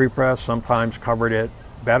Detroit Free Press sometimes covered it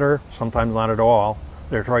better, sometimes not at all.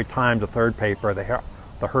 The Detroit Times, the third paper,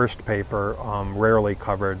 the Hearst paper, rarely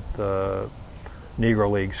covered the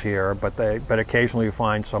Negro Leagues here, but occasionally you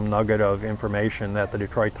find some nugget of information that the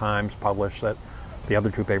Detroit Times published that the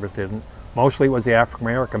other two papers didn't. Mostly it was the African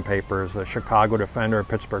American papers, the Chicago Defender,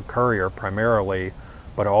 Pittsburgh Courier primarily,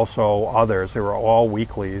 but also others. They were all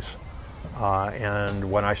weeklies. And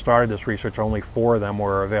when I started this research, only 4 of them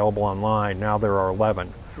were available online. Now there are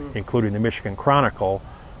 11, including the Michigan Chronicle,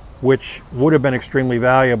 which would have been extremely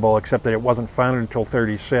valuable, except that it wasn't founded until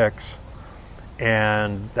 '36.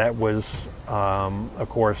 And that was, of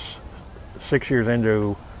course, 6 years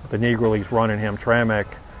into the Negro Leagues run in Hamtramck.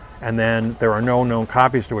 And then there are no known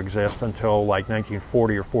copies to exist until like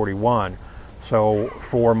 1940 or 41. So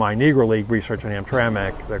for my Negro League research in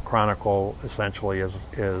Hamtramck, the Chronicle essentially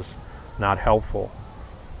is not helpful.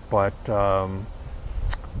 But,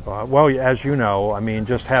 well, as you know, I mean,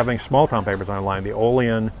 just having small town papers online, the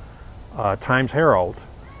Olean Times Herald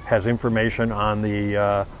has information on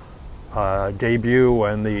the debut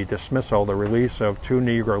and the dismissal, the release of 2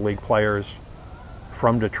 Negro League players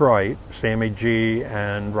from Detroit, Sammy G.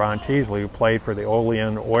 and Ron Teasley, who played for the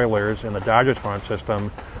Olean Oilers in the Dodgers farm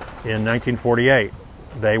system in 1948.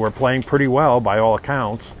 They were playing pretty well by all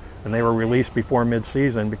accounts, and they were released before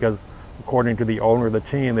mid-season because, according to the owner of the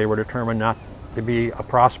team, they were determined not to be a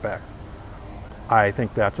prospect. I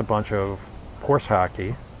think that's a bunch of horse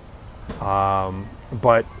hockey,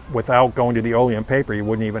 but without going to the Olean paper, you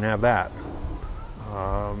wouldn't even have that.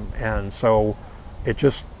 And so it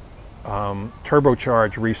just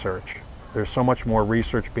turbocharge research. There's so much more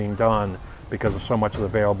research being done because of so much is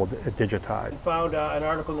available digitized. Found an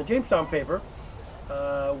article in the Jamestown paper,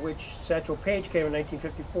 which Satchel Paige came in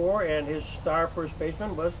 1954, and his star first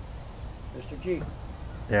baseman was Mr. G.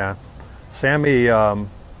 Yeah, Sammy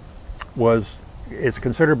is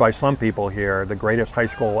considered by some people here the greatest high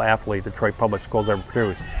school athlete Detroit Public Schools ever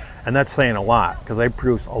produced, and that's saying a lot because they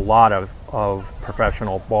produce a lot of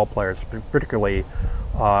professional ball players, particularly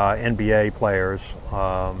NBA players,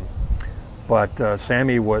 but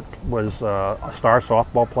Sammy was a star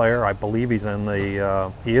softball player. I believe he is in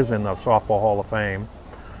the Softball Hall of Fame.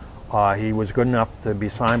 He was good enough to be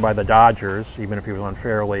signed by the Dodgers, even if he was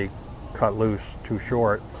unfairly cut loose, too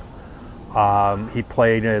short. He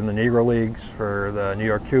played in the Negro Leagues for the New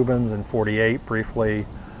York Cubans in '48 briefly.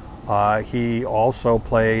 He also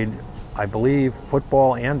played, I believe,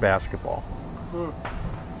 football and basketball.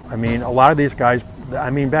 I mean, a lot of these guys, I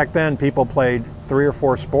mean, back then people played 3 or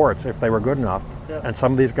 4 sports if they were good enough, and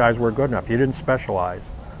some of these guys were good enough. You didn't specialize,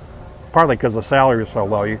 partly because the salary was so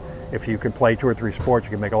low. If you could play 2 or 3 sports,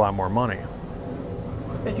 you could make a lot more money.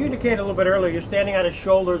 As you indicated a little bit earlier, you're standing on the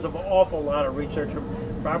shoulders of an awful lot of research, from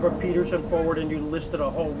Robert Peterson forward, and you listed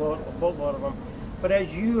a boatload of them. But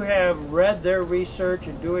as you have read their research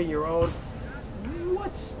and doing your own,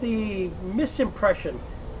 what's the misimpression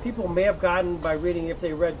people may have gotten by reading if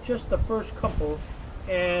they read just the first couple,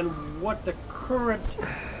 and what the current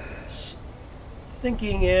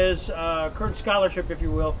thinking is, current scholarship, if you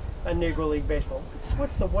will, on Negro League baseball?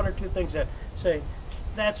 What's the 1 or 2 things that say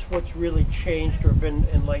that's what's really changed or been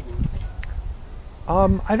enlightened?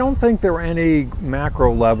 I don't think there were any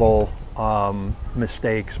macro level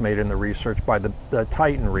mistakes made in the research by the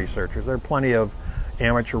Titan researchers. There are plenty of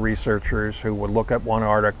amateur researchers who would look at one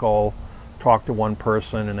article, talk to one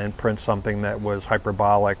person, and then print something that was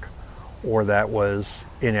hyperbolic or that was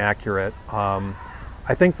inaccurate.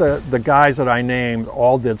 I think the guys that I named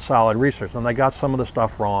all did solid research, and they got some of the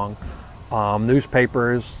stuff wrong.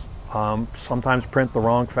 Newspapers sometimes print the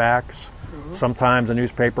wrong facts. Sometimes a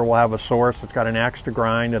newspaper will have a source that's got an axe to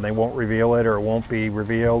grind and they won't reveal it, or it won't be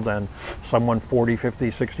revealed, and someone 40,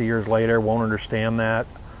 50, 60 years later won't understand that.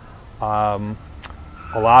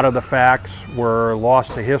 A lot of the facts were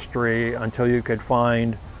lost to history until you could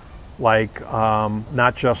find, like,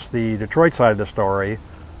 not just the Detroit side of the story,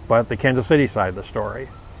 but the Kansas City side of the story.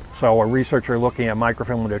 So a researcher looking at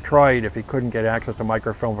microfilm in Detroit, if he couldn't get access to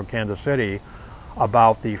microfilm from Kansas City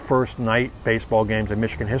about the first night baseball games in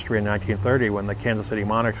Michigan history in 1930, when the Kansas City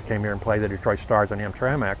Monarchs came here and played the Detroit Stars and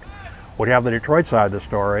Hamtramck, would have the Detroit side of the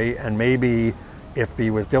story, and maybe, if he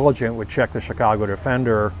was diligent, would check the Chicago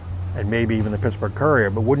Defender and maybe even the Pittsburgh Courier,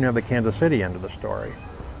 but wouldn't have the Kansas City end of the story.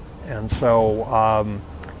 And so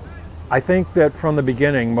I think that from the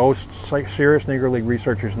beginning, most serious Negro League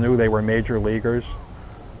researchers knew they were major leaguers.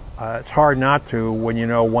 It's hard not to when you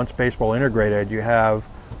know once baseball integrated, you have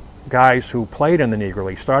guys who played in the Negro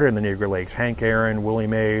League, started in the Negro Leagues, Hank Aaron, Willie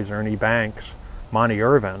Mays, Ernie Banks, Monty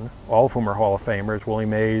Irvin, all of whom are Hall of Famers. Willie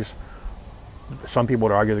Mays, some people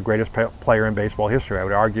would argue the greatest player in baseball history. I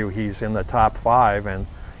would argue he's in the top 5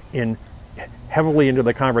 and heavily into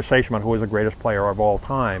the conversation about who is the greatest player of all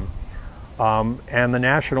time. And the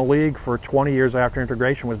National League for 20 years after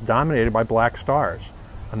integration was dominated by black stars.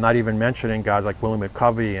 I'm not even mentioning guys like Willie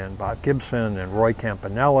McCovey and Bob Gibson and Roy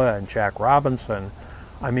Campanella and Jack Robinson.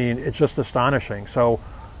 I mean, it's just astonishing. So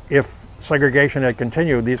if segregation had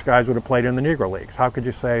continued, these guys would have played in the Negro Leagues. How could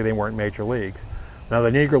you say they weren't major leagues? Now,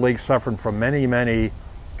 the Negro League suffered from many, many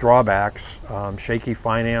drawbacks, shaky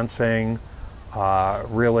financing,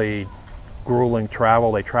 really grueling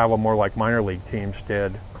travel. They traveled more like minor league teams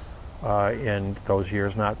did in those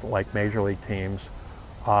years, not like major league teams.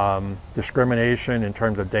 Discrimination in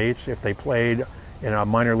terms of dates. If they played in a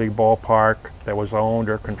minor league ballpark that was owned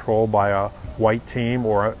or controlled by a white team,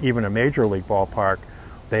 or even a major league ballpark,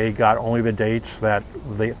 they got only the dates that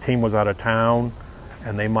the team was out of town,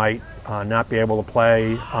 and they might not be able to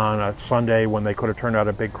play on a Sunday when they could have turned out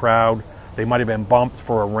a big crowd. They might have been bumped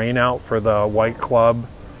for a rainout for the white club.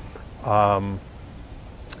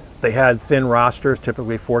 They had thin rosters,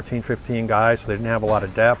 typically 14, 15 guys, so they didn't have a lot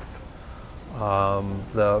of depth.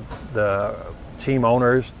 The team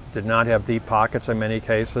owners did not have deep pockets in many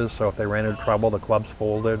cases, so if they ran into trouble, the clubs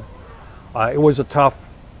folded. It was a tough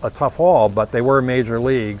haul, but they were major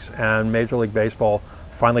leagues, and Major League Baseball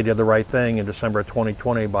finally did the right thing in December of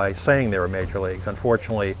 2020 by saying they were major leagues.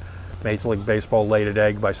 Unfortunately, Major League Baseball laid an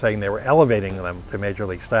egg by saying they were elevating them to major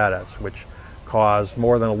league status, which caused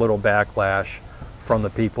more than a little backlash from the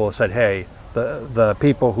people who said, hey, the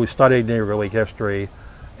people who studied Negro League history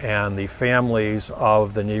and the families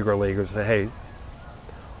of the Negro Leaguers said, hey,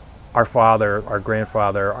 our father, our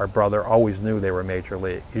grandfather, our brother always knew they were major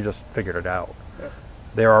league. You just figured it out. Yeah.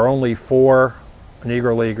 There are only 4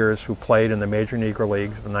 Negro Leaguers who played in the major Negro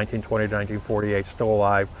Leagues from 1920 to 1948 still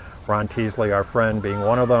alive. Ron Teasley, our friend, being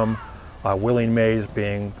one of them. Willie Mays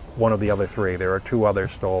being one of the other 3. There are 2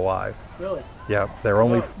 others still alive. Really? Yeah, there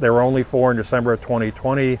were only 4 in December of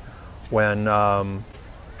 2020 when the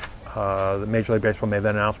Major League Baseball made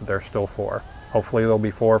that announcement. There are still 4. Hopefully there'll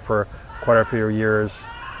be 4 for quite a few years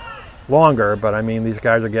longer, but I mean, these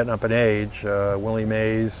guys are getting up in age. Willie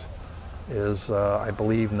Mays is, I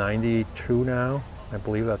believe, 92 now. I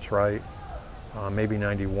believe that's right. Maybe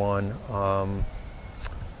 91.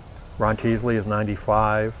 Ron Teasley is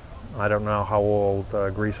 95. I don't know how old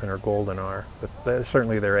Greason or Golden are, but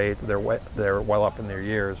certainly they're well up in their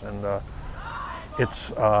years, and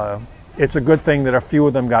it's a good thing that a few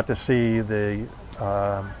of them got to see the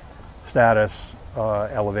status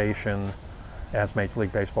elevation, as Major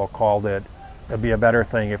League Baseball called it. It'd be a better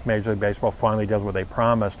thing if Major League Baseball finally does what they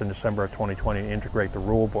promised in December of 2020 and integrate the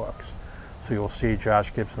rule books. So you'll see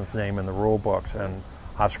Josh Gibson's name in the rule books, and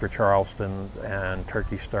Oscar Charleston and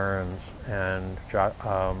Turkey Stearns and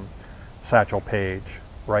Satchel Paige.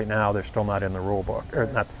 Right now, they're still not in the rule book. Or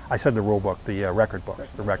not, I said the rule book, the record books.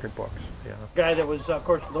 The record books. Yeah. The guy that was, of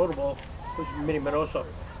course, notable was Minnie Minoso.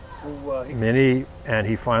 Minnie, and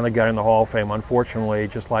he finally got in the Hall of Fame. Unfortunately,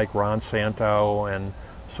 just like Ron Santo and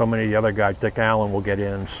so many of the other guys, Dick Allen will get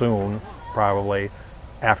in soon, probably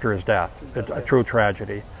after his death. A true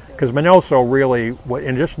tragedy. Because Minoso really,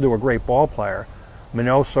 in addition to a great ball player,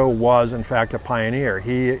 Minoso was, in fact, a pioneer.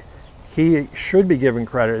 He should be given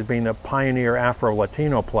credit as being the pioneer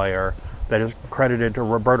Afro-Latino player that is credited to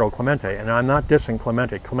Roberto Clemente. And I'm not dissing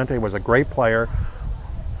Clemente. Clemente was a great player,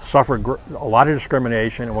 suffered a lot of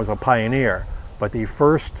discrimination, and was a pioneer. But the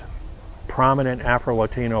first prominent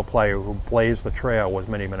Afro-Latino player who blazed the trail was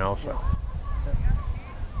Minnie Minoso.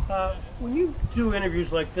 When you do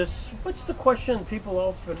interviews like this, what's the question people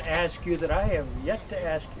often ask you that I have yet to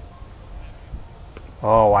ask you?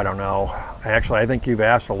 Oh, I don't know. Actually, I think you've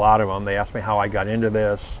asked a lot of them. They asked me how I got into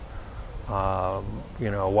this, you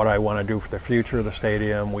know, what I want to do for the future of the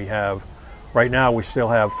stadium. We have, right now, we still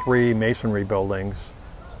have 3 masonry buildings,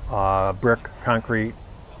 brick, concrete,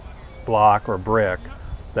 block, or brick,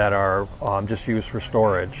 that are just used for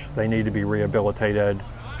storage. They need to be rehabilitated.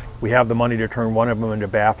 We have the money to turn one of them into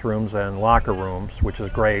bathrooms and locker rooms, which is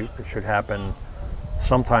great. It should happen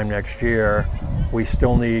sometime next year. We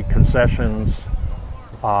still need concessions,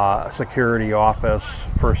 security office,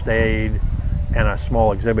 first aid, and a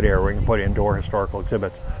small exhibit area where we can put indoor historical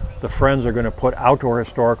exhibits. The Friends are going to put outdoor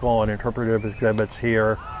historical and interpretive exhibits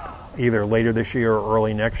here either later this year or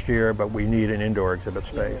early next year, but we need an indoor exhibit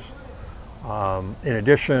space. In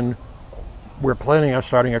addition, we're planning on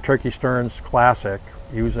starting a Turkey Stearns Classic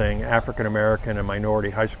using African American and minority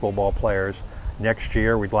high school ball players next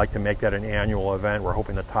year. We'd like to make that an annual event. We're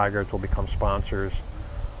hoping the Tigers will become sponsors.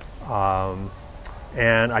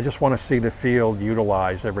 And I just want to see the field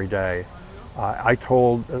utilized every day.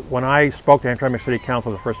 When I spoke to Hamtramck City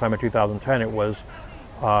Council the first time in 2010, it was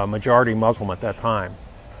majority Muslim at that time.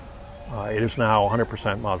 It is now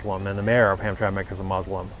 100% Muslim, and the mayor of Hamtramck is a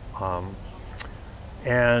Muslim.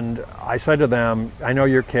 And I said to them, I know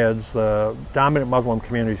your kids, the dominant Muslim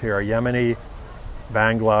communities here are Yemeni,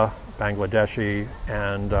 Bangladeshi,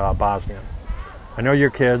 and Bosnian. I know your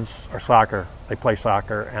kids are soccer, they play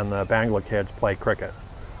soccer, and the Bangla kids play cricket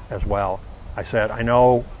as well. I said, I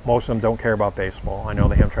know most of them don't care about baseball. I know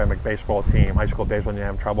the Hamtramck baseball team, high school baseball, they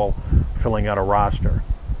have trouble filling out a roster.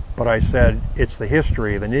 But I said, it's the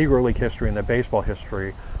history, the Negro League history and the baseball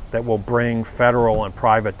history that will bring federal and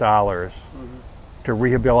private dollars to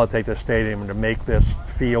rehabilitate the stadium and to make this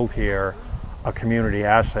field here a community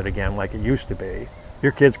asset again like it used to be.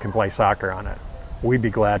 Your kids can play soccer on it. We'd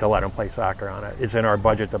be glad to let them play soccer on it. It's in our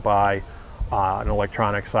budget to buy an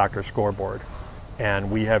electronic soccer scoreboard.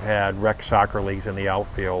 And we have had rec soccer leagues in the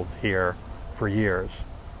outfield here for years.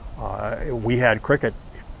 We had cricket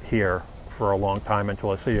here for a long time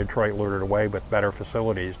until the city of Detroit lured it away with better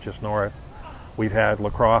facilities just north. We've had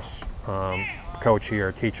lacrosse coach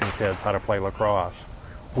here teaching kids how to play lacrosse.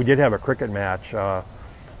 We did have a cricket match, a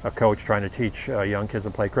coach trying to teach young kids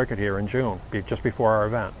to play cricket here in June, just before our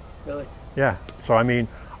event. Really? Yeah, so I mean,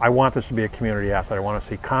 I want this to be a community asset. I want to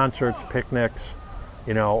see concerts, picnics,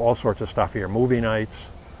 you know, all sorts of stuff here, movie nights.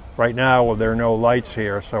 Right now, there are no lights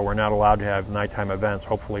here, so we're not allowed to have nighttime events.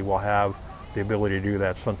 Hopefully we'll have the ability to do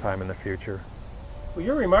that sometime in the future. Well,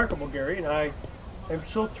 you're remarkable, Gary, and I am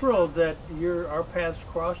so thrilled that our paths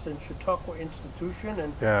crossed in Chautauqua Institution,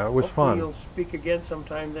 and yeah, it was fun. You'll speak again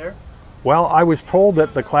sometime there. Well, I was told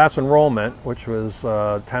that the class enrollment, which was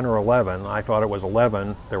 10 or 11, I thought it was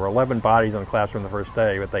 11. There were 11 bodies in the classroom the first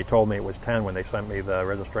day, but they told me it was 10 when they sent me the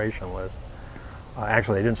registration list.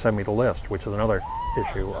 Actually, they didn't send me the list, which is another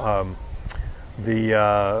issue.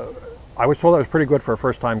 I was told that was pretty good for a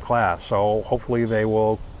first-time class, so hopefully they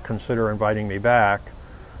will consider inviting me back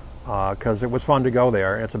because it was fun to go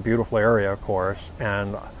there. It's a beautiful area, of course,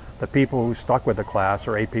 and the people who stuck with the class,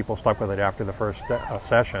 or 8 people stuck with it after the first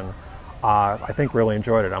session, I think really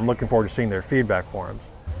enjoyed it. I'm looking forward to seeing their feedback forms.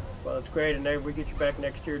 Well, it's great, and if we get you back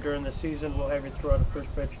next year during the season, we'll have you throw out a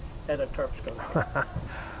first pitch at a tarp skunk.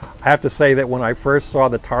 I have to say that when I first saw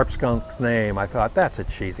the tarp skunk's name, I thought, that's a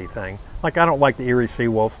cheesy thing. Like, I don't like the Erie Sea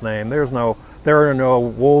Wolf's name. There are no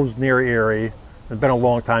wolves near Erie. It's been a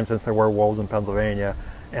long time since there were wolves in Pennsylvania,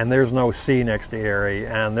 and there's no sea next to Erie,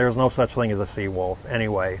 and there's no such thing as a sea wolf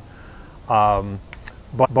anyway.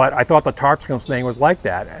 But I thought the tarp skunk's name was like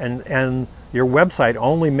that, and your website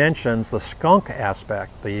only mentions the skunk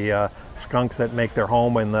aspect, the skunks that make their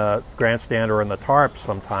home in the grandstand or in the tarps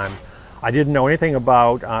sometimes. I didn't know anything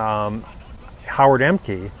about Howard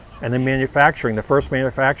Emke and the first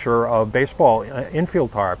manufacturer of baseball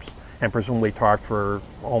infield tarps, and presumably tarps for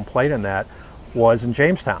home plate in that, was in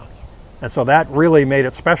Jamestown. And so that really made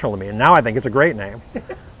it special to me. And now I think it's a great name.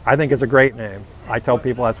 I think it's a great name. I tell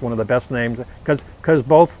people that's one of the best names, because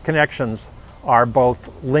both connections are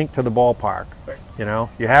both linked to the ballpark. Right. You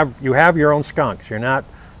know, you have your own skunks. You're not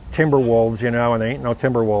Timberwolves, you know, and there ain't no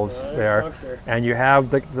Timberwolves there. And you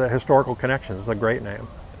have the historical connections. It's a great name.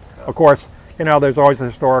 Of course, you know, there's always a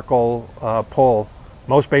historical pull.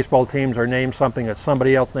 Most baseball teams are named something that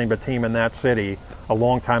somebody else named a team in that city a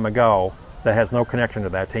long time ago that has no connection to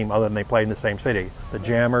that team other than they played in the same city. The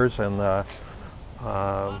Jammers and the,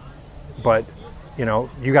 but, you know,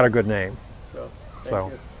 you got a good name.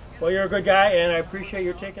 Thank you. Well, you're a good guy, and I appreciate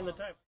your taking the time.